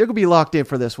locked. They're gonna be locked in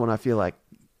for this one, I feel like.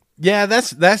 Yeah,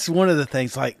 that's one of the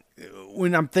things. Like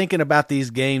when I'm thinking about these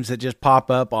games that just pop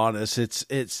up on us,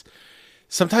 it's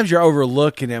sometimes you're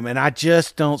overlooking them, and I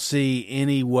just don't see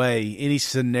any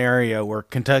scenario where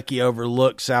Kentucky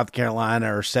overlooks South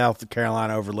Carolina or South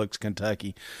Carolina overlooks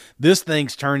Kentucky. This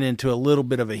thing's turned into a little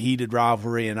bit of a heated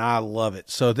rivalry, and I love it.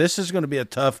 So this is going to be a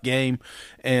tough game,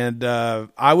 and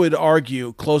I would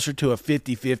argue closer to a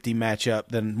 50-50 matchup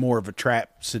than more of a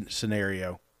trap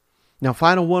scenario. Now,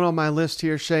 final one on my list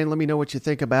here, Shane. Let me know what you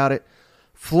think about it.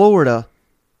 Florida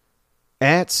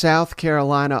at South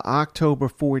Carolina, October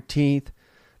 14th.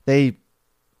 They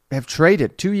have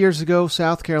traded. 2 years ago,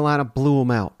 South Carolina blew them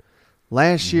out.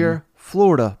 Last year,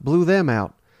 Florida blew them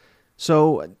out.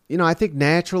 So, I think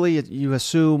naturally you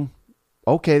assume,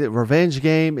 okay, the revenge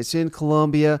game, it's in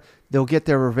Columbia, they'll get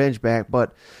their revenge back.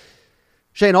 But,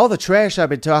 Shane, all the trash I've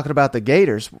been talking about the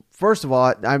Gators, first of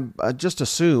all, I just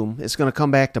assume it's going to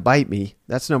come back to bite me.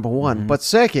 That's number one. But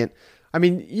second,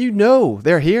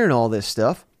 they're hearing all this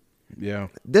stuff. Yeah.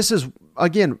 This is,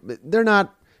 again, they're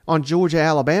not on Georgia,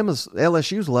 Alabama's,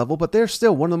 LSU's level, but they're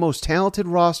still one of the most talented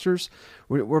rosters.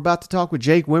 We're about to talk with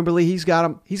Jake Wimberly. He's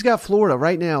got Florida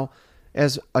right now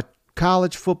as a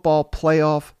college football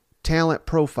playoff talent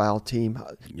profile team.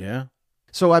 Yeah.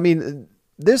 So,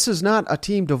 this is not a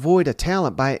team devoid of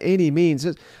talent by any means.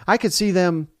 I could see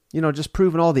them, just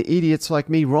proving all the idiots like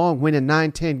me wrong, winning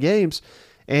 9-10 games.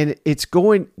 And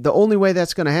the only way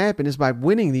that's going to happen is by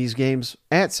winning these games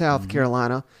at South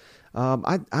Carolina.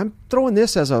 I'm throwing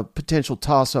this as a potential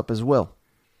toss-up as well.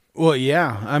 Well,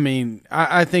 yeah.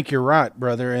 I think you're right,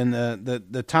 brother. And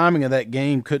the timing of that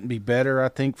game couldn't be better, I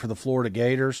think, for the Florida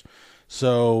Gators.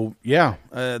 So, yeah,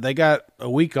 they got a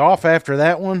week off after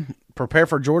that one. Prepare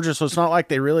for Georgia, so it's not like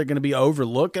they're really going to be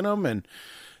overlooking them. And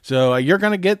so you're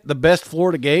going to get the best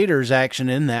Florida Gators action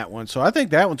in that one. So I think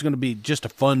that one's going to be just a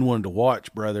fun one to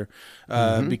watch, brother,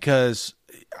 because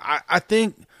I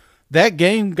think that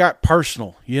game got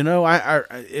personal.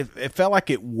 It felt like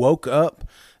it woke up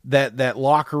that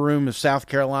locker room of South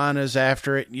Carolina's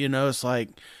after it. It's like,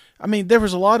 I mean, there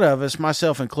was a lot of us,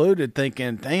 myself included,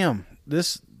 thinking, damn,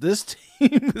 this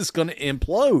team is going to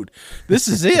implode. This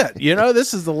is it.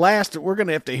 This is the last that we're going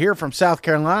to have to hear from South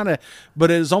Carolina. But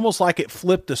it was almost like it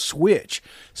flipped a switch.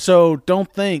 So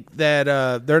don't think that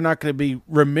they're not going to be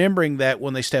remembering that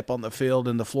when they step on the field,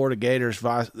 and the Florida Gators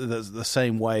the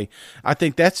same way. I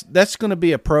think that's going to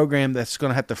be a program that's going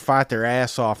to have to fight their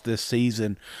ass off this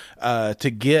season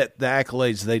to get the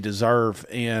accolades they deserve.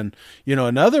 And,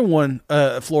 another one,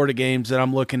 Florida games that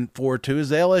I'm looking forward to is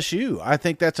the LSU. I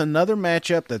think that's another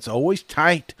matchup that's always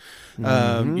tight.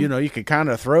 You could kind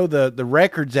of throw the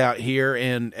records out here,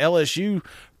 and LSU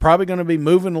probably going to be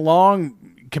moving along,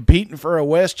 competing for a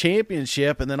West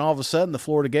championship, and then all of a sudden the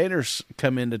Florida Gators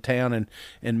come into town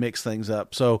and mix things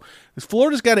up. So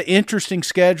Florida's got an interesting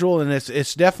schedule, and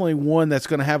it's definitely one that's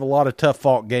going to have a lot of tough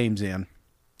fought games in.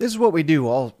 This is what we do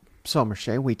all summer,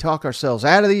 Shane. We talk ourselves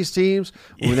out of these teams,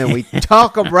 and then we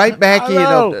talk them right back in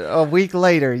a week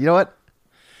later. You know what?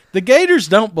 The Gators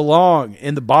don't belong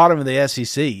in the bottom of the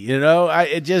SEC.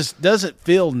 It just doesn't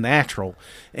feel natural.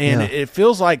 And it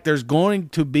feels like there's going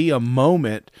to be a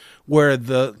moment where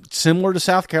similar to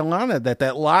South Carolina,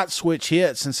 that light switch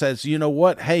hits and says, you know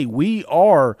what? Hey, we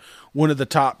are one of the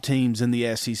top teams in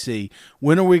the SEC.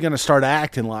 When are we going to start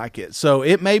acting like it? So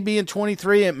it may be in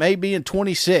 23, it may be in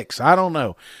 26. I don't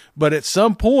know. But at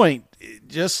some point,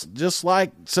 just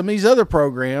like some of these other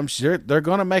programs, they're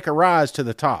going to make a rise to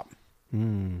the top.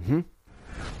 Mm-hmm.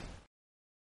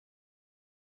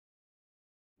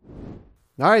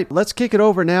 All right, let's kick it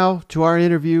over now to our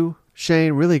interview.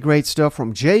 Shane, really great stuff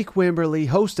from Jake Wimberly,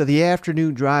 host of the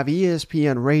Afternoon Drive,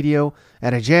 ESPN Radio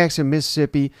out of Jackson,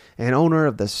 Mississippi, and owner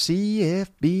of the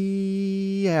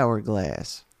CFB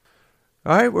Hourglass.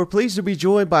 All right, we're pleased to be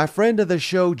joined by a friend of the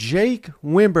show, Jake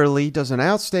Wimberly. Does an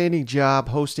outstanding job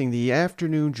hosting the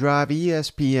Afternoon Drive,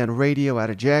 ESPN Radio out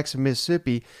of Jackson,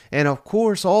 Mississippi, and of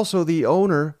course also the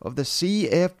owner of the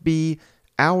CFB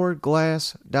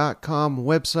Hourglass.com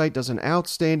website. Does an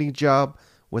outstanding job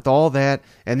with all that,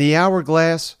 and the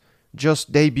Hourglass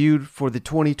just debuted for the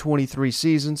 2023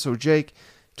 season. So, Jake,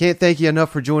 can't thank you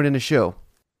enough for joining the show.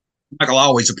 Michael, I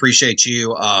always appreciate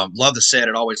you. Love the set.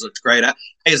 It always looks great.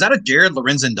 Hey, is that a Jared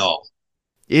Lorenzen doll?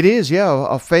 It is, yeah.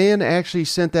 A fan actually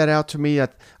sent that out to me.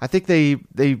 I think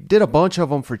they did a bunch of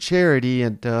them for charity,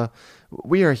 and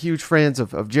we are huge fans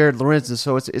of Jared Lorenzen,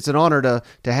 so it's an honor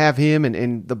to have him.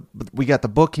 And we got the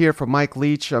book here from Mike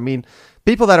Leach. I mean,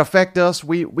 people that affect us,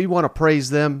 we want to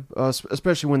praise them,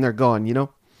 especially when they're gone,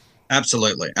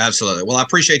 Absolutely. Absolutely. Well, I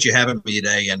appreciate you having me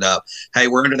today. And, hey,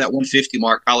 we're under that 150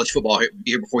 mark, college football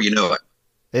here before you know it.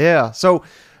 Yeah. So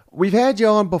we've had you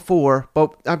on before,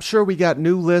 but I'm sure we got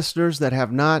new listeners that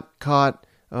have not caught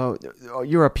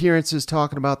your appearances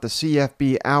talking about the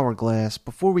CFB Hourglass.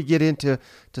 Before we get into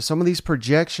some of these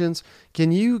projections,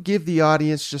 can you give the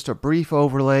audience just a brief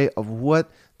overlay of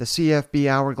what the CFB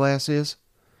Hourglass is?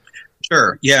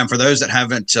 Sure. Yeah. And for those that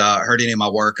haven't heard any of my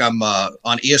work, I'm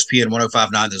on ESPN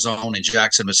 105.9 The Zone in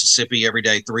Jackson, Mississippi, every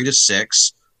day, 3 to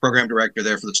 6. Program director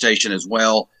there for the station as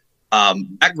well.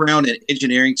 Background in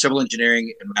engineering, civil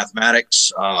engineering, and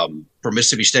mathematics from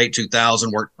Mississippi State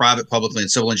 2000. Worked private, publicly, in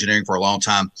civil engineering for a long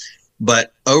time.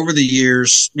 But over the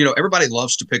years, everybody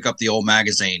loves to pick up the old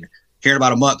magazine. Here in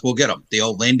about a month, we'll get them. The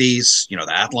old Lindy's,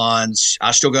 the Athlons. I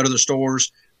still go to the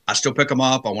stores. I still pick them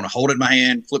up. I want to hold it in my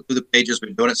hand, flip through the pages.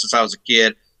 Been doing it since I was a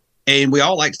kid. And we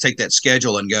all like to take that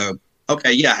schedule and go,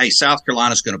 okay, yeah, hey, South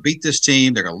Carolina's going to beat this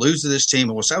team. They're going to lose to this team.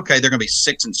 And we'll say, okay, they're going to be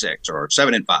 6-6 or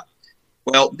 7-5.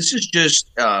 Well, this is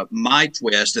just my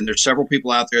twist. And there's several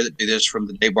people out there that do this, from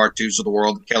the Dave Bartus of the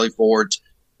world, the Kelly Fords,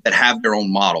 that have their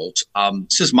own models.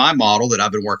 This is my model that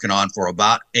I've been working on for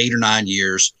about 8 or 9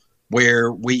 years,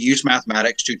 where we use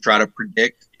mathematics to try to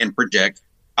predict and project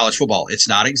college football. It's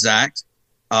not exact.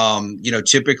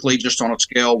 Typically just on a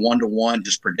scale 1-to-1,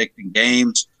 just predicting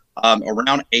games,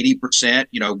 around 80%.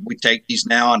 We take these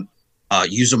now and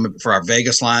use them for our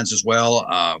Vegas lines as well.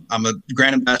 I'm a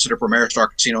grand ambassador for Ameristar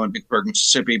Casino in Vicksburg,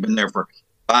 Mississippi. Been there for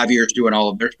 5 years doing all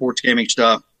of their sports gaming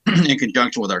stuff in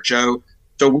conjunction with our show.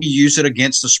 So we use it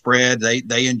against the spread.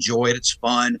 They enjoy it. It's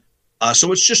fun. So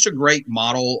it's just a great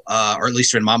model, or at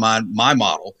least in my mind, my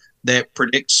model that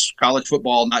predicts college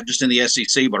football, not just in the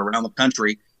SEC, but around the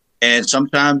country. And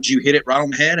sometimes you hit it right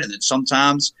on the head, and then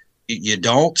sometimes you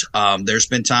don't. There's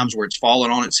been times where it's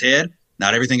fallen on its head.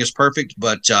 Not everything is perfect,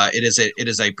 but it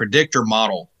is a predictor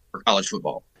model for college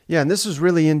football. Yeah, and this is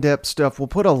really in-depth stuff. We'll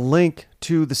put a link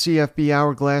to the CFB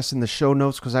Hourglass in the show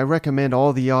notes because I recommend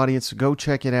all the audience to go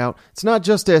check it out. It's not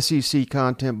just SEC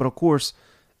content, but of course,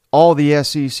 all the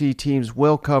SEC teams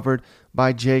well covered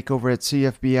by Jake over at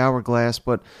CFB Hourglass.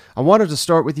 But I wanted to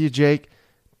start with you, Jake.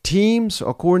 Teams,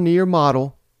 according to your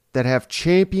model, that have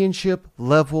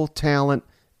championship-level talent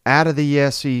out of the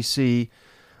SEC.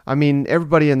 I mean,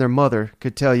 everybody and their mother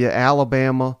could tell you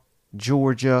Alabama,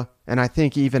 Georgia, and I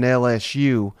think even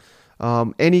LSU.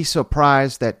 Any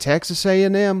surprise that Texas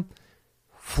A&M,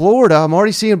 Florida, I'm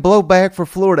already seeing blowback for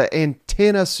Florida, and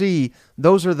Tennessee,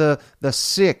 those are the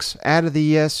 6 out of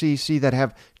the SEC that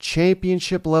have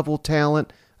championship-level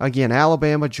talent. Again,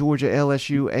 Alabama, Georgia,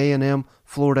 LSU, A&M,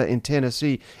 Florida, and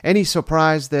Tennessee. Any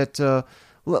surprise that,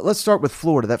 let's start with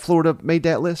Florida, that Florida made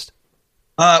that list?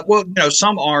 Well,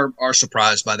 some are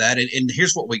surprised by that. And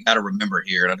here's what we got to remember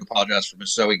here. And I apologize for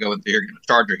Miss Zoe going through here, getting a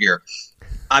charger here.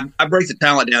 I break the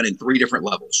talent down in 3 different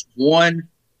levels. One,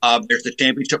 there's the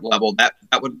championship level. That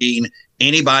would mean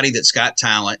anybody that's got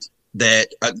talent that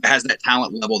has that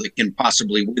talent level that can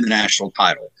possibly win the national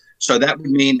title. So that would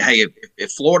mean, hey,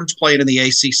 if Florida's playing in the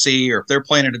ACC or if they're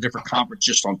playing in a different conference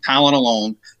just on talent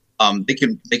alone, they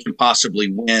can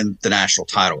possibly win the national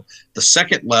title. The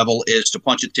second level is to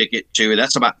punch a ticket to,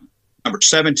 that's about number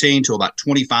 17 to about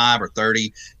 25 or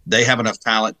 30. They have enough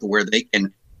talent to where they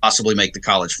can possibly make the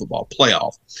college football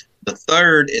playoff. The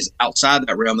third is outside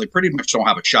that realm. They pretty much don't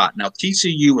have a shot. Now,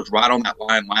 TCU was right on that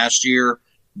line last year.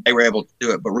 They were able to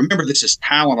do it. But remember, this is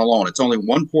talent alone. It's only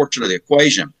one portion of the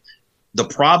equation. The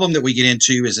problem that we get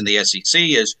into is in the SEC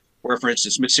is where, for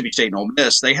instance, Mississippi State and Ole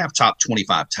Miss, they have top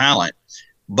 25 talent.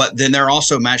 But then they're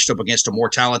also matched up against a more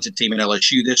talented team in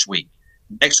LSU this week.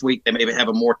 Next week, they may have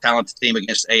a more talented team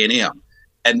against A&M.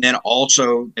 And then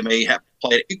also they may have to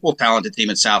play an equal talented team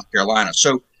in South Carolina.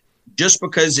 So just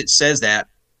because it says that,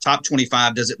 top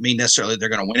 25 doesn't mean necessarily they're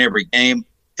going to win every game.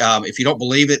 If you don't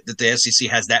believe it, that the SEC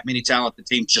has that many talented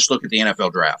teams, just look at the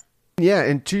NFL draft. Yeah,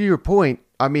 and to your point,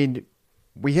 I mean,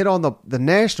 we hit on the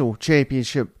national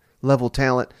championship level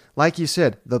talent. Like you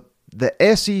said, the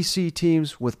SEC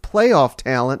teams with playoff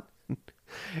talent,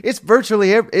 it's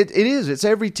virtually it's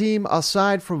every team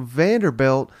aside from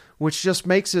Vanderbilt, which just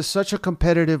makes this such a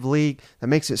competitive league that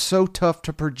makes it so tough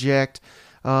to project.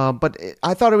 But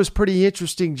I thought it was pretty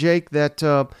interesting, Jake, that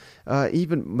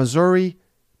even Missouri,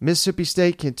 Mississippi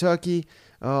State, Kentucky,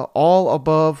 all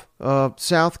above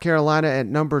South Carolina at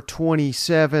number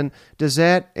 27. Does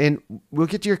that, and we'll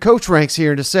get to your coach ranks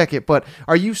here in a second, but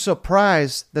are you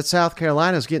surprised that South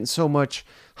Carolina is getting so much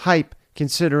hype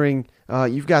considering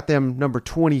you've got them number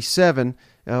 27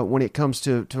 when it comes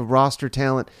to roster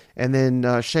talent, and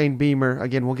then Shane Beamer,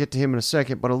 again, we'll get to him in a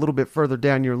second, but a little bit further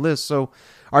down your list. So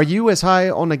are you as high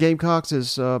on the Gamecocks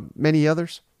as many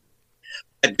others?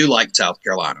 I do like South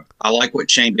Carolina. I like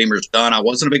what Shane Beamer's done. I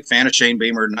wasn't a big fan of Shane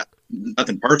Beamer,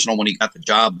 nothing personal when he got the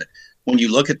job, but when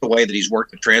you look at the way that he's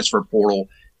worked the transfer portal,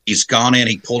 he's gone in,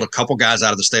 he pulled a couple guys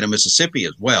out of the state of Mississippi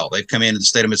as well. They've come into the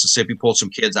state of Mississippi, pulled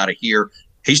some kids out of here.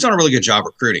 He's done a really good job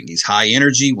recruiting. He's high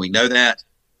energy. We know that.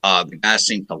 The guys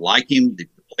seem to like him. The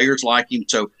players like him.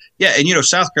 So, yeah, and,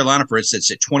 South Carolina, for instance,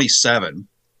 at 27,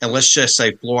 and let's just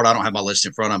say Florida, I don't have my list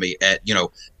in front of me, at,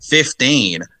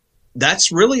 15,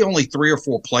 that's really only 3 or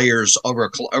 4 players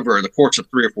over the course of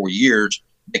 3 or 4 years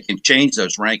that can change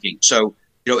those rankings. So,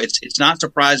 it's not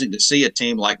surprising to see a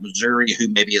team like Missouri, who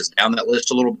maybe is down that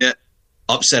list a little bit,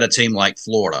 upset a team like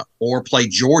Florida or play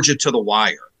Georgia to the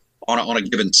wire on a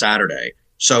given Saturday.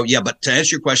 So, yeah, but to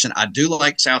answer your question, I do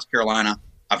like South Carolina.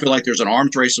 I feel like there's an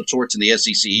arms race of sorts in the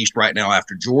SEC East right now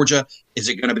after Georgia. Is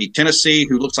it going to be Tennessee,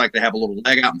 who looks like they have a little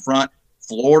leg out in front,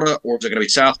 Florida, or is it going to be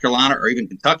South Carolina or even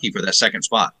Kentucky for that second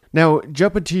spot? Now,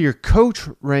 jumping to your coach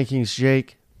rankings,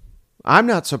 Jake, I'm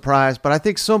not surprised, but I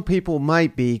think some people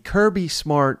might be. Kirby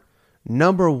Smart,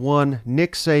 number 1,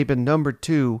 Nick Saban, number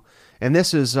 2, and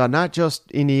this is not just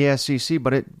in the SEC,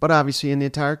 but obviously in the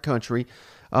entire country.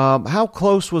 How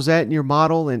close was that in your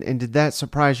model, and did that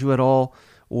surprise you at all,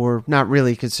 or not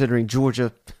really, considering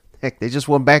Georgia, heck, they just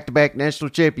won back-to-back national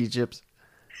championships?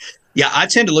 Yeah, I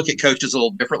tend to look at coaches a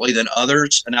little differently than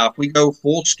others. Now, if we go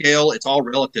full scale, it's all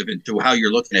relative into how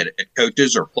you're looking at it, at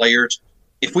coaches or players.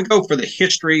 If we go for the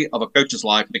history of a coach's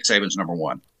life, Nick Saban's number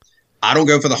 1. I don't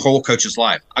go for the whole coach's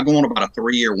life. I go on about a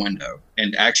 3-year window,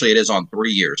 and actually it is on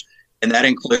 3 years. And that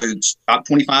includes top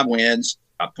 25 wins,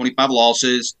 top 25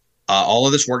 losses. All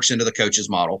of this works into the coach's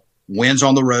model. Wins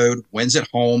on the road, wins at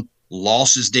home,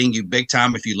 losses ding you big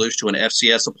time if you lose to an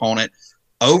FCS opponent.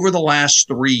 Over the last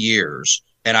 3 years,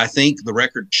 and I think the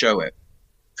records show it,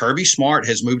 Kirby Smart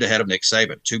has moved ahead of Nick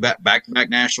Saban. 2 back-to-back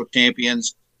national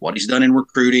champions, what he's done in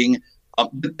recruiting.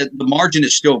 The margin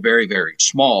is still very, very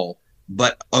small.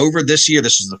 But over this year,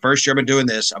 this is the first year I've been doing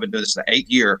this. I've been doing this the 8th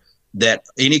year that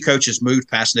any coach has moved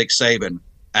past Nick Saban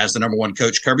as the number one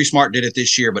coach. Kirby Smart did it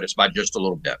this year, but it's by just a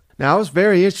little bit. Now, I was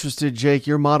very interested, Jake.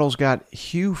 Your model's got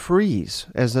Hugh Freeze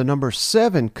as the number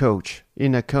 7 coach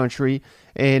in the country.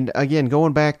 And again,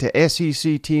 going back to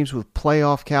SEC teams with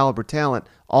playoff caliber talent,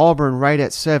 Auburn right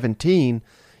at 17,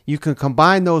 you can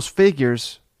combine those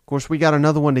figures. Of course, we got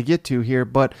another one to get to here,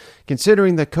 but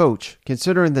considering the coach,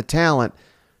 considering the talent,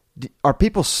 are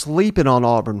people sleeping on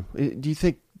Auburn? Do you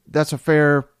think that's a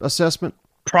fair assessment?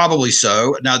 Probably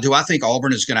so. Now, do I think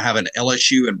Auburn is going to have an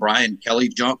LSU and Brian Kelly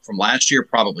jump from last year?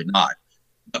 Probably not.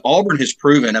 But Auburn has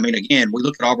proven, I mean, again, we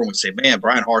look at Auburn and say, man,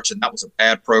 Brian Hartson, that was a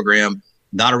bad program,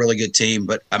 not a really good team.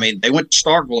 But, I mean, they went to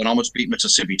Starkville and almost beat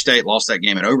Mississippi State, lost that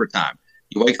game in overtime.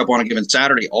 You wake up on a given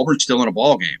Saturday, Auburn's still in a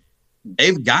ball game.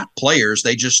 They've got players.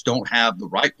 They just don't have the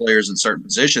right players in certain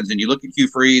positions. And you look at Hugh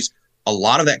Freeze, a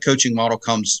lot of that coaching model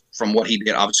comes from what he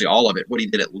did, obviously all of it, what he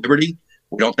did at Liberty.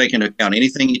 We don't take into account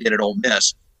anything he did at Ole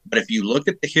Miss. But if you look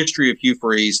at the history of Hugh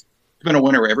Freeze, he's been a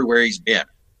winner everywhere he's been.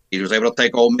 He was able to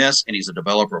take Ole Miss, and he's a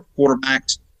developer of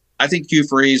quarterbacks. I think Hugh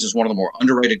Freeze is one of the more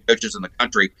underrated coaches in the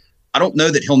country. I don't know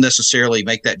that he'll necessarily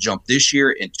make that jump this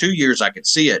year. In 2 years, I could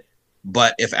see it.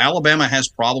 But if Alabama has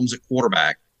problems at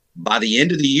quarterback, by the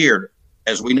end of the year,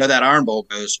 as we know that Iron Bowl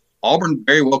goes, Auburn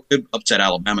very well could upset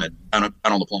Alabama down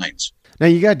on the Plains. Now,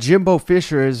 you got Jimbo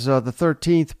Fisher as the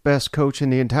 13th best coach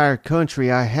in the entire country.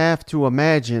 I have to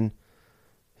imagine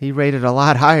he rated a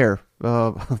lot higher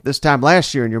this time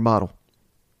last year in your model.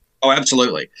 Oh,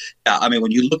 absolutely. Yeah, I mean,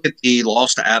 when you look at the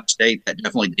loss to App State, that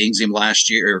definitely dings him last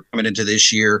year or coming into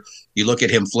this year. You look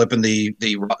at him flipping the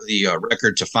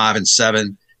record to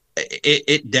 5-7.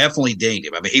 It definitely dinged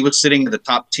him. I mean, he was sitting in the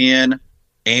top 10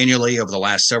 annually over the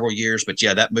last several years, but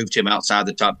yeah, that moved him outside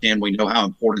the top 10. We know how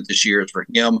important this year is for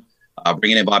him.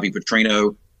 Bringing in Bobby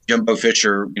Petrino, Jimbo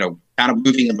Fisher, kind of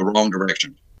moving in the wrong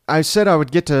direction. I said I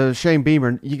would get to Shane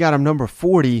Beamer. You got him number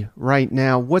 40 right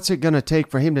now. What's it going to take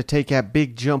for him to take that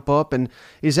big jump up? And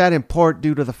is that in part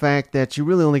due to the fact that you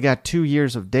really only got 2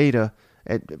 years of data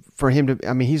for him to,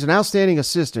 I mean, he's an outstanding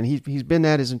assistant. He's been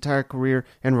that his entire career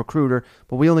and recruiter,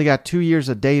 but we only got 2 years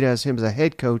of data as him as a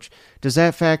head coach. Does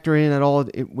that factor in at all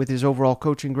with his overall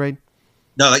coaching grade?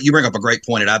 No, you bring up a great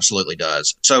point. It absolutely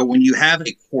does. So when you have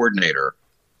a coordinator,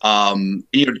 Dave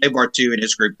Bartu and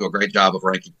his group do a great job of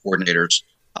ranking coordinators.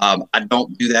 I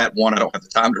don't do that. One, I don't have the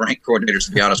time to rank coordinators,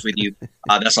 to be honest with you.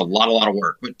 That's a lot of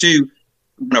work. But two,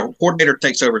 when a coordinator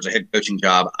takes over as a head coaching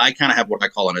job, I kind of have what I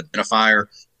call an identifier.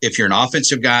 If you're an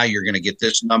offensive guy, you're going to get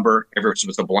this number. If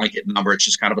it's a blanket number, it's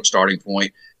just kind of a starting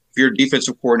point. If you're a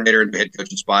defensive coordinator in the head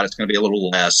coaching spot, it's going to be a little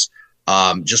less,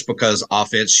 just because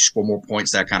offense, you score more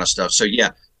points, that kind of stuff. So,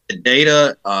 yeah, the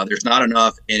data, there's not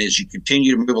enough. And as you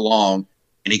continue to move along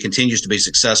and he continues to be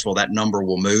successful, that number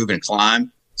will move and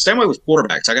climb. Same way with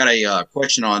quarterbacks. I got a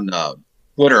question on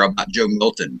Twitter about Joe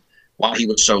Milton, why he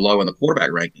was so low in the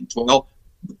quarterback rankings. Well,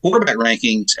 the quarterback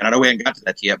rankings, and I know we haven't got to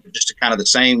that yet, but just to kind of the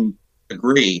same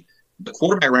degree, the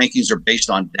quarterback rankings are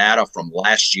based on data from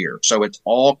last year. So it's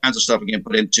all kinds of stuff, again,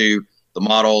 put into the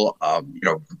model,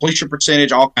 completion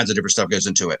percentage, all kinds of different stuff goes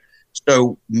into it.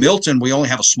 So Milton, we only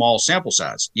have a small sample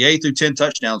size. Yay through 10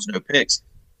 touchdowns, no picks.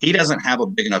 He doesn't have a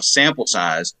big enough sample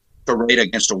size to rate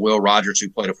against a Will Rogers who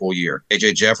played a full year,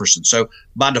 A.J. Jefferson. So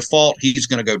by default, he's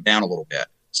going to go down a little bit.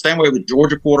 Same way with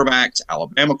Georgia quarterbacks,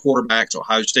 Alabama quarterbacks,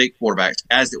 Ohio State quarterbacks,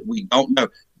 guys that we don't know.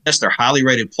 Yes, they're highly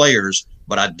rated players,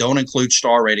 but I don't include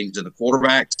star ratings in the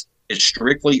quarterbacks. It's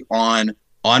strictly on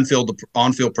on-field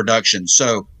production.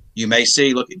 So you may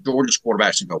look at Georgia's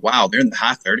quarterbacks and go, wow, they're in the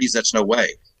high 30s. That's no way.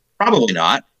 Probably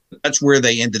not. But that's where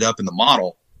they ended up in the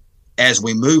model. As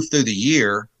we move through the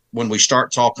year, when we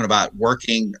start talking about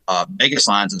working Vegas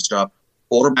lines and stuff,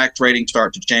 quarterback ratings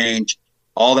start to change.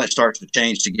 All that starts to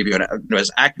change to give you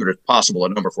as accurate as possible a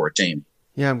number for a team.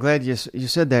 Yeah, I'm glad you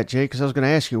said that, Jay, because I was going to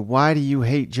ask you, why do you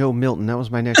hate Joe Milton? That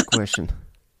was my next question.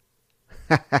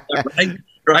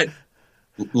 Right.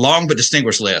 Long but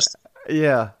distinguished list.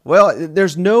 Yeah. Well,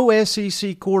 there's no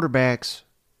SEC quarterbacks,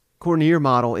 according to your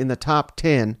model, in the top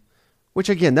 10, which,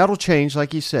 again, that'll change,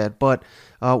 like you said. But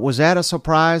was that a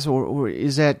surprise, or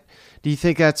is that? Do you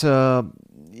think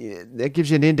that gives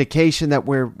you an indication that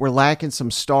we're lacking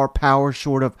some star power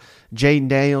short of Jaden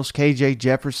Daniels, KJ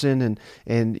Jefferson,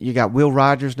 and you got Will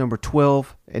Rogers, number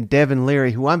 12, and Devin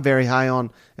Leary, who I'm very high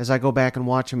on as I go back and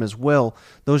watch him as well.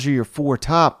 Those are your 4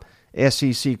 top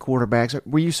SEC quarterbacks.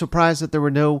 Were you surprised that there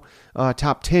were no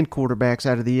top 10 quarterbacks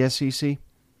out of the SEC?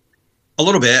 A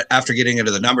little bit after getting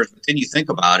into the numbers, but then you think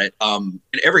about it, and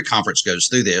every conference goes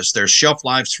through this. There's shelf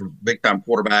lives for big-time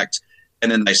quarterbacks,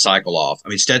 and then they cycle off. I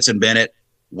mean, Stetson Bennett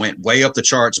went way up the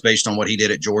charts based on what he did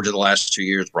at Georgia the last 2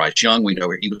 years. Bryce Young, we know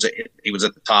he was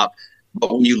at the top.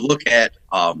 But when you look at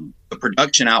the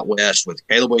production out west with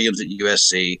Caleb Williams at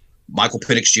USC, Michael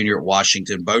Penix Jr. at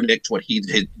Washington, Bo Nix, what he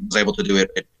was able to do at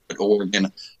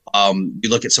Oregon. You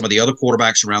look at some of the other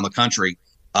quarterbacks around the country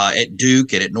at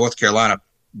Duke and at North Carolina,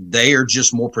 they are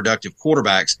just more productive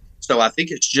quarterbacks. So I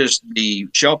think it's just the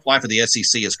shelf life of the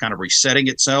SEC is kind of resetting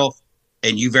itself,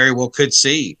 and you very well could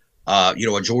see, a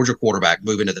Georgia quarterback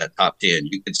move into that top 10.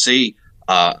 You could see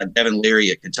a Devin Leary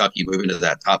at Kentucky move into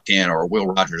that top 10, or a Will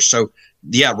Rogers. So,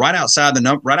 yeah, right outside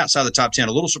the top 10,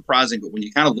 a little surprising, but when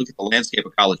you kind of look at the landscape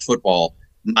of college football,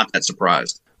 not that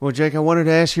surprised. Well, Jake, I wanted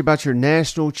to ask you about your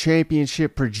national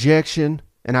championship projection,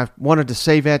 and I wanted to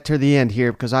save that to the end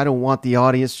here because I don't want the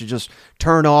audience to just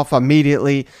turn off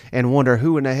immediately and wonder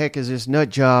who in the heck is this nut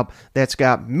job that's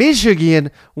got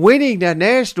Michigan winning the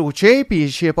national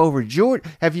championship over Georgia.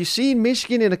 Have you seen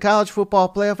Michigan in the college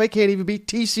football playoff? They can't even beat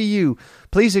TCU.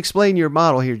 Please explain your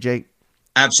model here, Jake.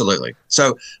 Absolutely.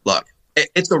 So, look,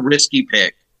 it's a risky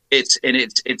pick. It's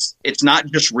not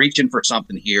just reaching for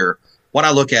something here. What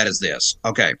I look at is this.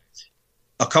 Okay,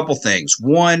 a couple things.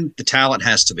 One, the talent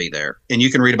has to be there. And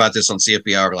you can read about this on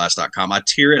CFBHourglass.com. I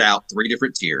tier it out 3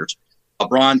 different tiers. A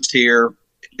bronze tier,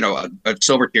 a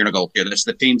silver tier, and a gold tier. That's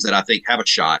the teams that I think have a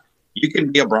shot. You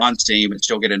can be a bronze team and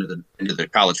still get into the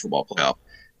college football playoff.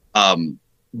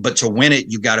 But to win it,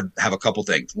 you've got to have a couple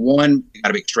things. One, you got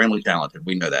to be extremely talented.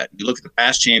 We know that. You look at the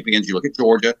past champions. You look at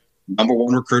Georgia, number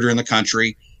 1 recruiter in the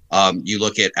country. You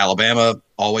look at Alabama,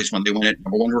 always when they win it,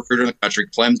 number 1 recruiter in the country.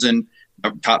 Clemson,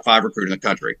 top 5 recruiter in the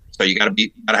country. So you got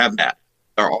to have that.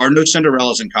 There are no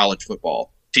Cinderellas in college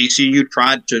football. TCU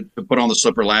tried to put on the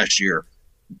slipper last year.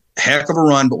 Heck of a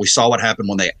run, but we saw what happened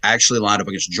when they actually lined up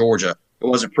against Georgia. It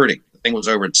wasn't pretty. The thing was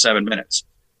over in 7 minutes.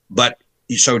 But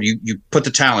so you put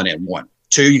the talent in, 1.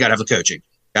 2, you got to have the coaching.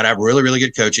 Got to have really, really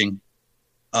good coaching.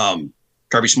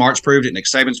 Kirby Smart's proved it. Nick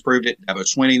Saban's proved it. Dabo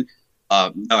Swinney.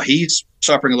 Now he's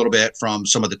suffering a little bit from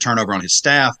some of the turnover on his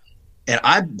staff. And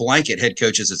I blanket head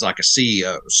coaches as like a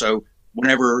CEO. So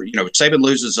whenever, Saban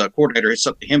loses a coordinator, it's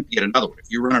up to him to get another one. If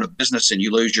you're running a business and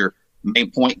you lose your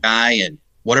main point guy and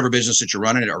whatever business that you're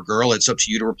running or girl, it's up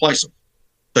to you to replace them.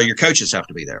 So your coaches have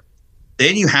to be there.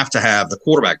 Then you have to have the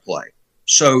quarterback play.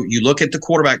 So you look at the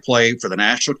quarterback play for the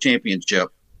national championship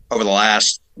over the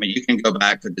last, you can go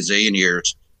back a gazillion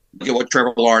years. Look at what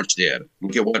Trevor Lawrence did.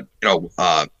 Look at what,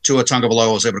 Tua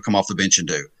Tagovailoa was able to come off the bench and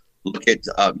do. Look at,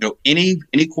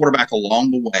 any quarterback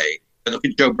along the way. Look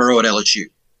at Joe Burrow at LSU.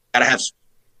 Got to have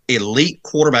elite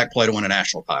quarterback play to win a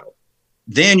national title.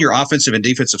 Then your offensive and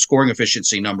defensive scoring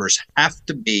efficiency numbers have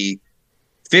to be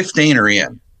 15 or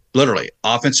in. Literally,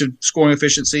 offensive scoring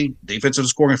efficiency, defensive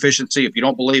scoring efficiency. If you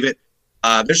don't believe it,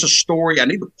 there's a story. I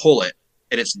need to pull it,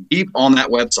 and it's deep on that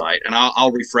website, and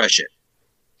I'll refresh it.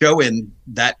 Showing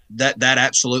that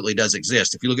absolutely does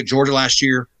exist. If you look at Georgia last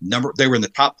year, they were in the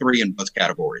top 3 in both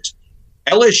categories.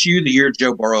 LSU, the year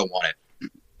Joe Burrow won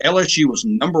it, LSU was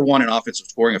number 1 in offensive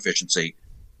scoring efficiency,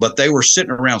 but they were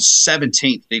sitting around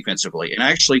 17th defensively. And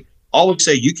actually, always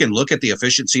say you can look at the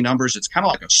efficiency numbers. It's kind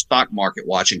of like a stock market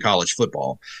watching college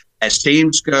football. As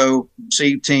teams go,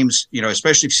 see teams,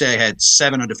 especially if say I had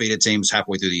 7 undefeated teams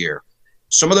halfway through the year.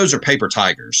 Some of those are paper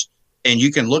tigers, and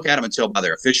you can look at them and tell by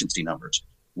their efficiency numbers.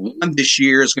 One this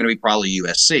year is going to be probably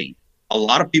USC. A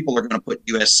lot of people are going to put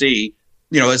USC,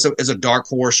 as a dark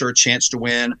horse or a chance to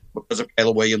win because of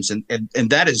Caleb Williams, and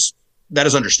that is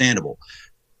understandable.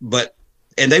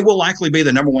 And they will likely be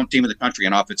the number 1 team in the country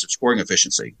in offensive scoring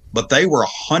efficiency. But they were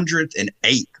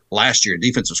 108th last year in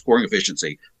defensive scoring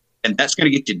efficiency, and that's going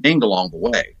to get you dinged along the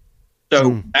way.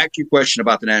 So back to your question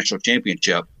about the national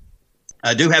championship,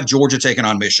 I do have Georgia taking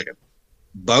on Michigan.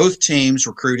 Both teams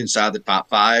recruit inside the top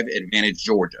 5, advantage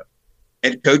Georgia.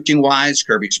 Head coaching wise,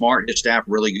 Kirby Smart and his staff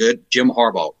really good. Jim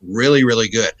Harbaugh, really, really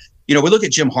good. We look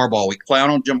at Jim Harbaugh. We clown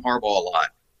on Jim Harbaugh a lot.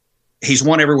 He's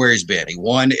won everywhere he's been. He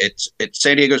won at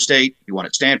San Diego State. He won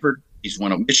at Stanford. He's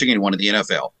won at Michigan. He won at the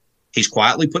NFL. He's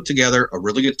quietly put together a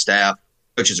really good staff,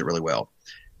 coaches it really well.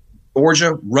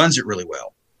 Georgia runs it really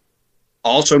well.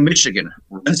 Also, Michigan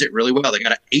runs it really well. They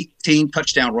got an 18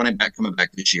 touchdown running back coming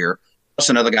back this year, plus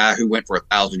another guy who went for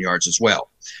 1,000 yards as well.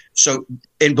 So,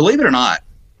 and believe it or not,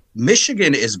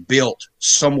 Michigan is built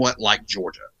somewhat like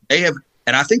Georgia. They have,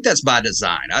 and I think that's by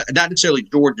design. Not necessarily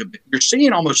Georgia, but you're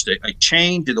seeing almost a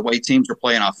change in the way teams are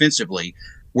playing offensively,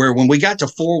 where when we got to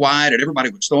 4 wide and everybody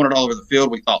was throwing it all over the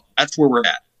field, we thought that's where we're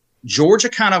at. Georgia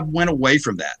kind of went away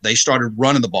from that. They started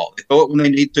running the ball. They throw it when they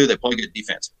need to. They play good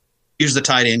defense. Use the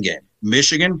tight end game.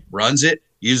 Michigan runs it,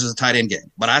 uses the tight end game.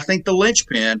 But I think the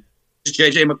linchpin is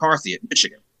J.J. McCarthy at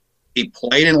Michigan. He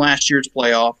played in last year's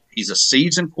playoff. He's a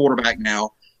seasoned quarterback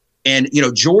now. And,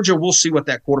 Georgia, we'll see what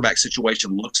that quarterback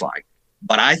situation looks like.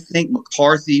 But I think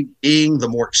McCarthy, being the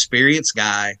more experienced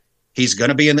guy, he's going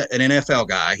to be an NFL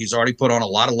guy. He's already put on a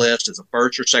lot of lists as a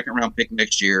first or second round pick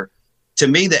next year. To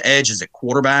me, the edge is at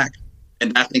quarterback,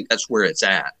 and I think that's where it's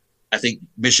at. I think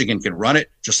Michigan can run it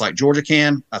just like Georgia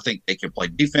can. I think they can play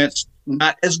defense.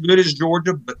 Not as good as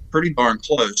Georgia, but pretty darn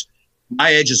close.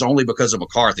 My edge is only because of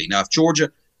McCarthy. Now, if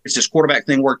Georgia, if this quarterback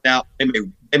thing worked out, they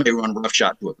may run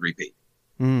roughshod to a three-peat.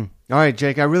 All right,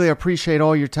 Jake, I really appreciate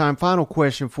all your time. Final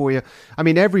question for you. I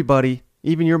mean, everybody,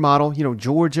 even your model,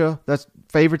 Georgia, that's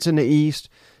favorites in the East.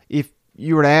 If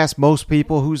you were to ask most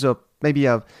people who's maybe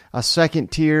a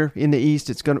second tier in the East,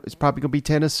 it's probably going to be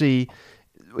Tennessee.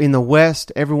 In the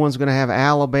West, everyone's going to have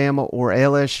Alabama or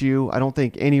LSU. I don't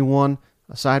think anyone,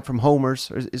 aside from homers,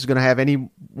 is going to have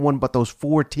anyone but those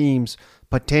four teams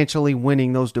potentially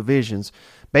winning those divisions.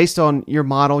 Based on your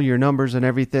model, your numbers, and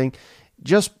everything,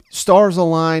 just stars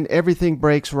align, everything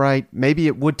breaks right. Maybe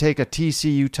it would take a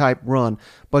TCU-type run,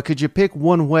 but could you pick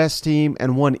one West team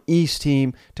and one East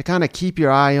team to kind of keep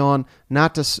your eye on,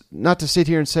 not to sit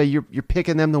here and say you're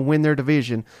picking them to win their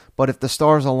division, but if the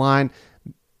stars align,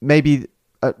 maybe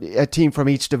a team from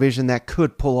each division that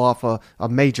could pull off a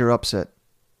major upset?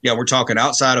 Yeah, we're talking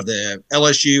outside of the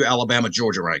LSU, Alabama,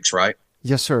 Georgia ranks, right?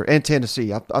 Yes, sir, and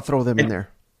Tennessee. I'll throw them in there.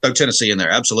 Oh, Tennessee in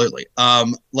there, absolutely.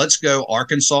 Let's go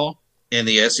Arkansas in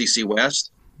the SEC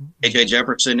West. A.J.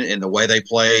 Jefferson and the way they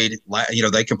played,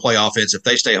 they can play offense. If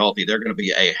they stay healthy, they're going to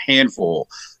be a handful.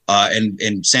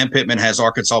 And Sam Pittman has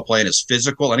Arkansas playing as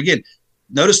physical. And again,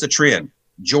 notice the trend.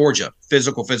 Georgia,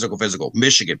 physical, physical, physical.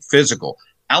 Michigan, physical.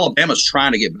 Alabama's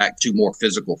trying to get back to more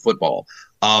physical football.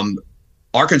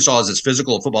 Arkansas is as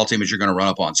physical a football team as you're going to run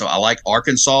up on. So I like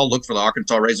Arkansas. Look for the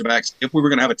Arkansas Razorbacks. If we were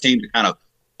going to have a team to kind of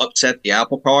upset the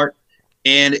apple cart.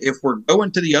 And if we're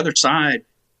going to the other side,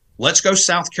 let's go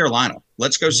South Carolina.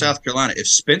 If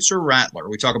Spencer Rattler,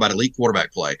 we talk about elite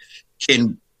quarterback play,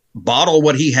 can bottle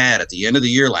what he had at the end of the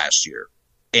year last year,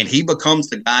 and he becomes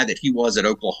the guy that he was at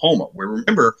Oklahoma.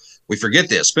 We forget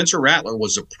this. Spencer Rattler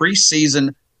was a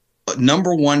preseason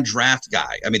number one draft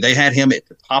guy. I mean, they had him at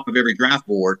the top of every draft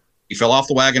board. He fell off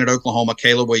the wagon at Oklahoma.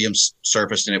 Caleb Williams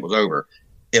surfaced, and it was over.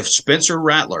 If Spencer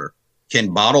Rattler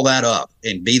can bottle that up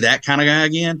and be that kind of guy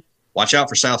again, watch out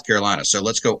for South Carolina. So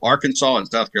let's go Arkansas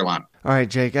and South Carolina. All right,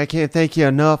 Jake, I can't thank you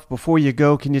enough. Before you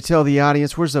go, can you tell the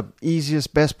audience where's the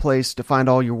easiest, best place to find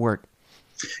all your work?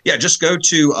 Yeah, just go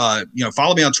to,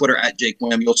 follow me on Twitter at Jake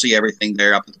Wim. You'll see everything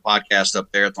there. I put the podcast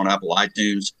up there. It's on Apple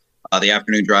iTunes. The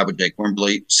Afternoon Drive with Jake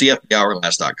Wimberly,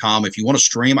 CFBHourglass.com. If you want to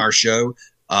stream our show,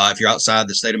 if you're outside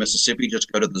the state of Mississippi,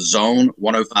 just go to the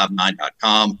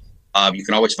zone1059.com. You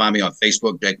can always find me on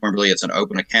Facebook, Jake Wimberly. It's an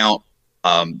open account.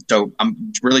 So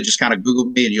I'm really just kind of Google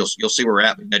me and you'll see where we're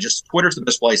at. But yeah, just Twitter's the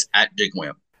best place at Jake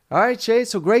Wim. All right, Jay.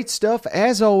 So great stuff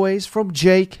as always from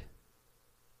Jake.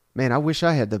 Man, I wish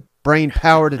I had the brain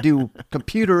power to do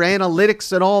computer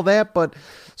analytics and all that, but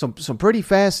some pretty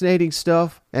fascinating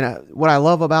stuff. And what I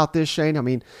love about this, Shane, I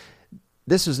mean,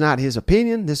 this is not his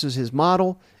opinion. This is his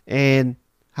model. And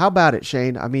how about it,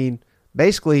 Shane? I mean,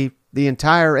 basically the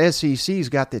entire SEC's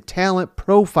got the talent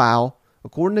profile,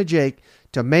 according to Jake,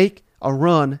 to make a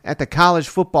run at the college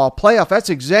football playoff. That's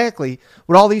exactly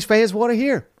what all these fans want to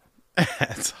hear.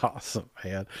 That's awesome,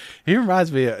 man. He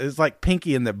reminds me it's like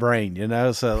Pinky in the Brain,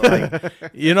 so like,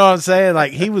 you know what I'm saying?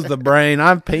 Like he was the brain.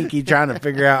 I'm Pinky trying to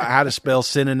figure out how to spell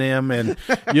synonym. And,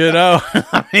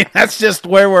 I mean, that's just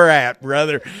where we're at,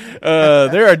 brother.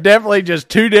 There are definitely just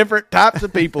two different types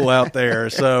of people out there.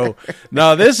 So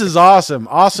no, this is awesome.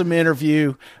 Awesome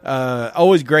interview.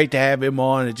 Always great to have him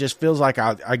on. It just feels like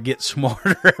I get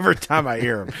smarter every time I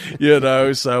hear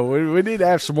him, so we need to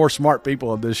have some more smart people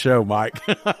on this show, Mike.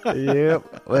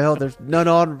 Yep. Well, there's none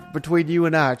on between you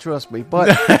and I, trust me.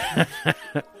 But,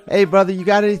 hey, brother, you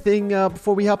got anything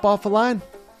before we hop off the line?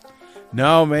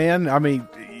 No, man. I mean,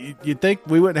 you'd think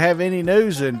we wouldn't have any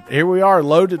news, and here we are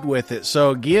loaded with it.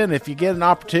 So, again, if you get an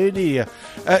opportunity,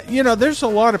 there's a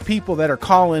lot of people that are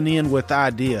calling in with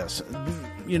ideas.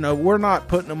 We're not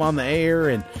putting them on the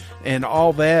air and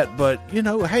all that, but,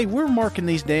 hey, we're marking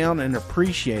these down and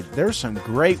appreciate it. There's some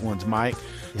great ones, Mike.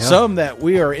 Yeah. Some that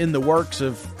we are in the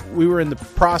we were in the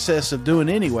process of doing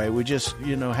anyway. We just,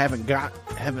 haven't got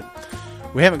the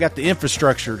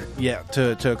infrastructure yet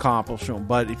to accomplish them.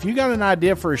 But if you got an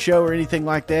idea for a show or anything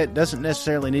like that, it doesn't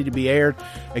necessarily need to be aired.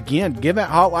 Again, give that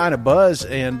hotline a buzz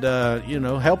and,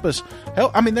 help us.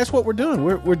 I mean, that's what we're doing.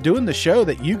 We're doing the show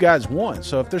that you guys want.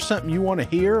 So if there's something you want to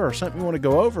hear or something you want to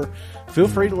go over, feel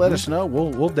free to let us know.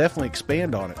 We'll definitely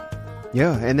expand on it.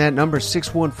 Yeah, and that number is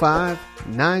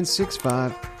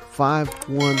 615-965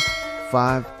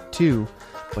 5152.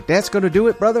 But that's going to do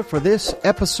it, brother, for this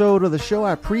episode of the show.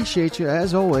 I appreciate you,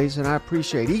 as always, and I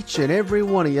appreciate each and every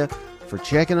one of you for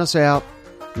checking us out.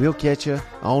 We'll catch you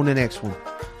on the next one.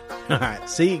 All right.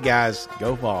 See you guys.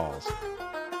 Go Vols.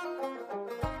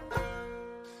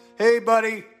 Hey,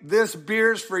 buddy, this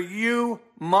beer's for you,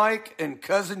 Mike, and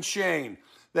Cousin Shane.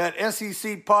 That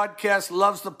SEC podcast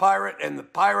loves the Pirate, and the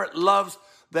Pirate loves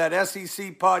that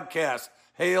SEC podcast.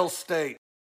 Hail State.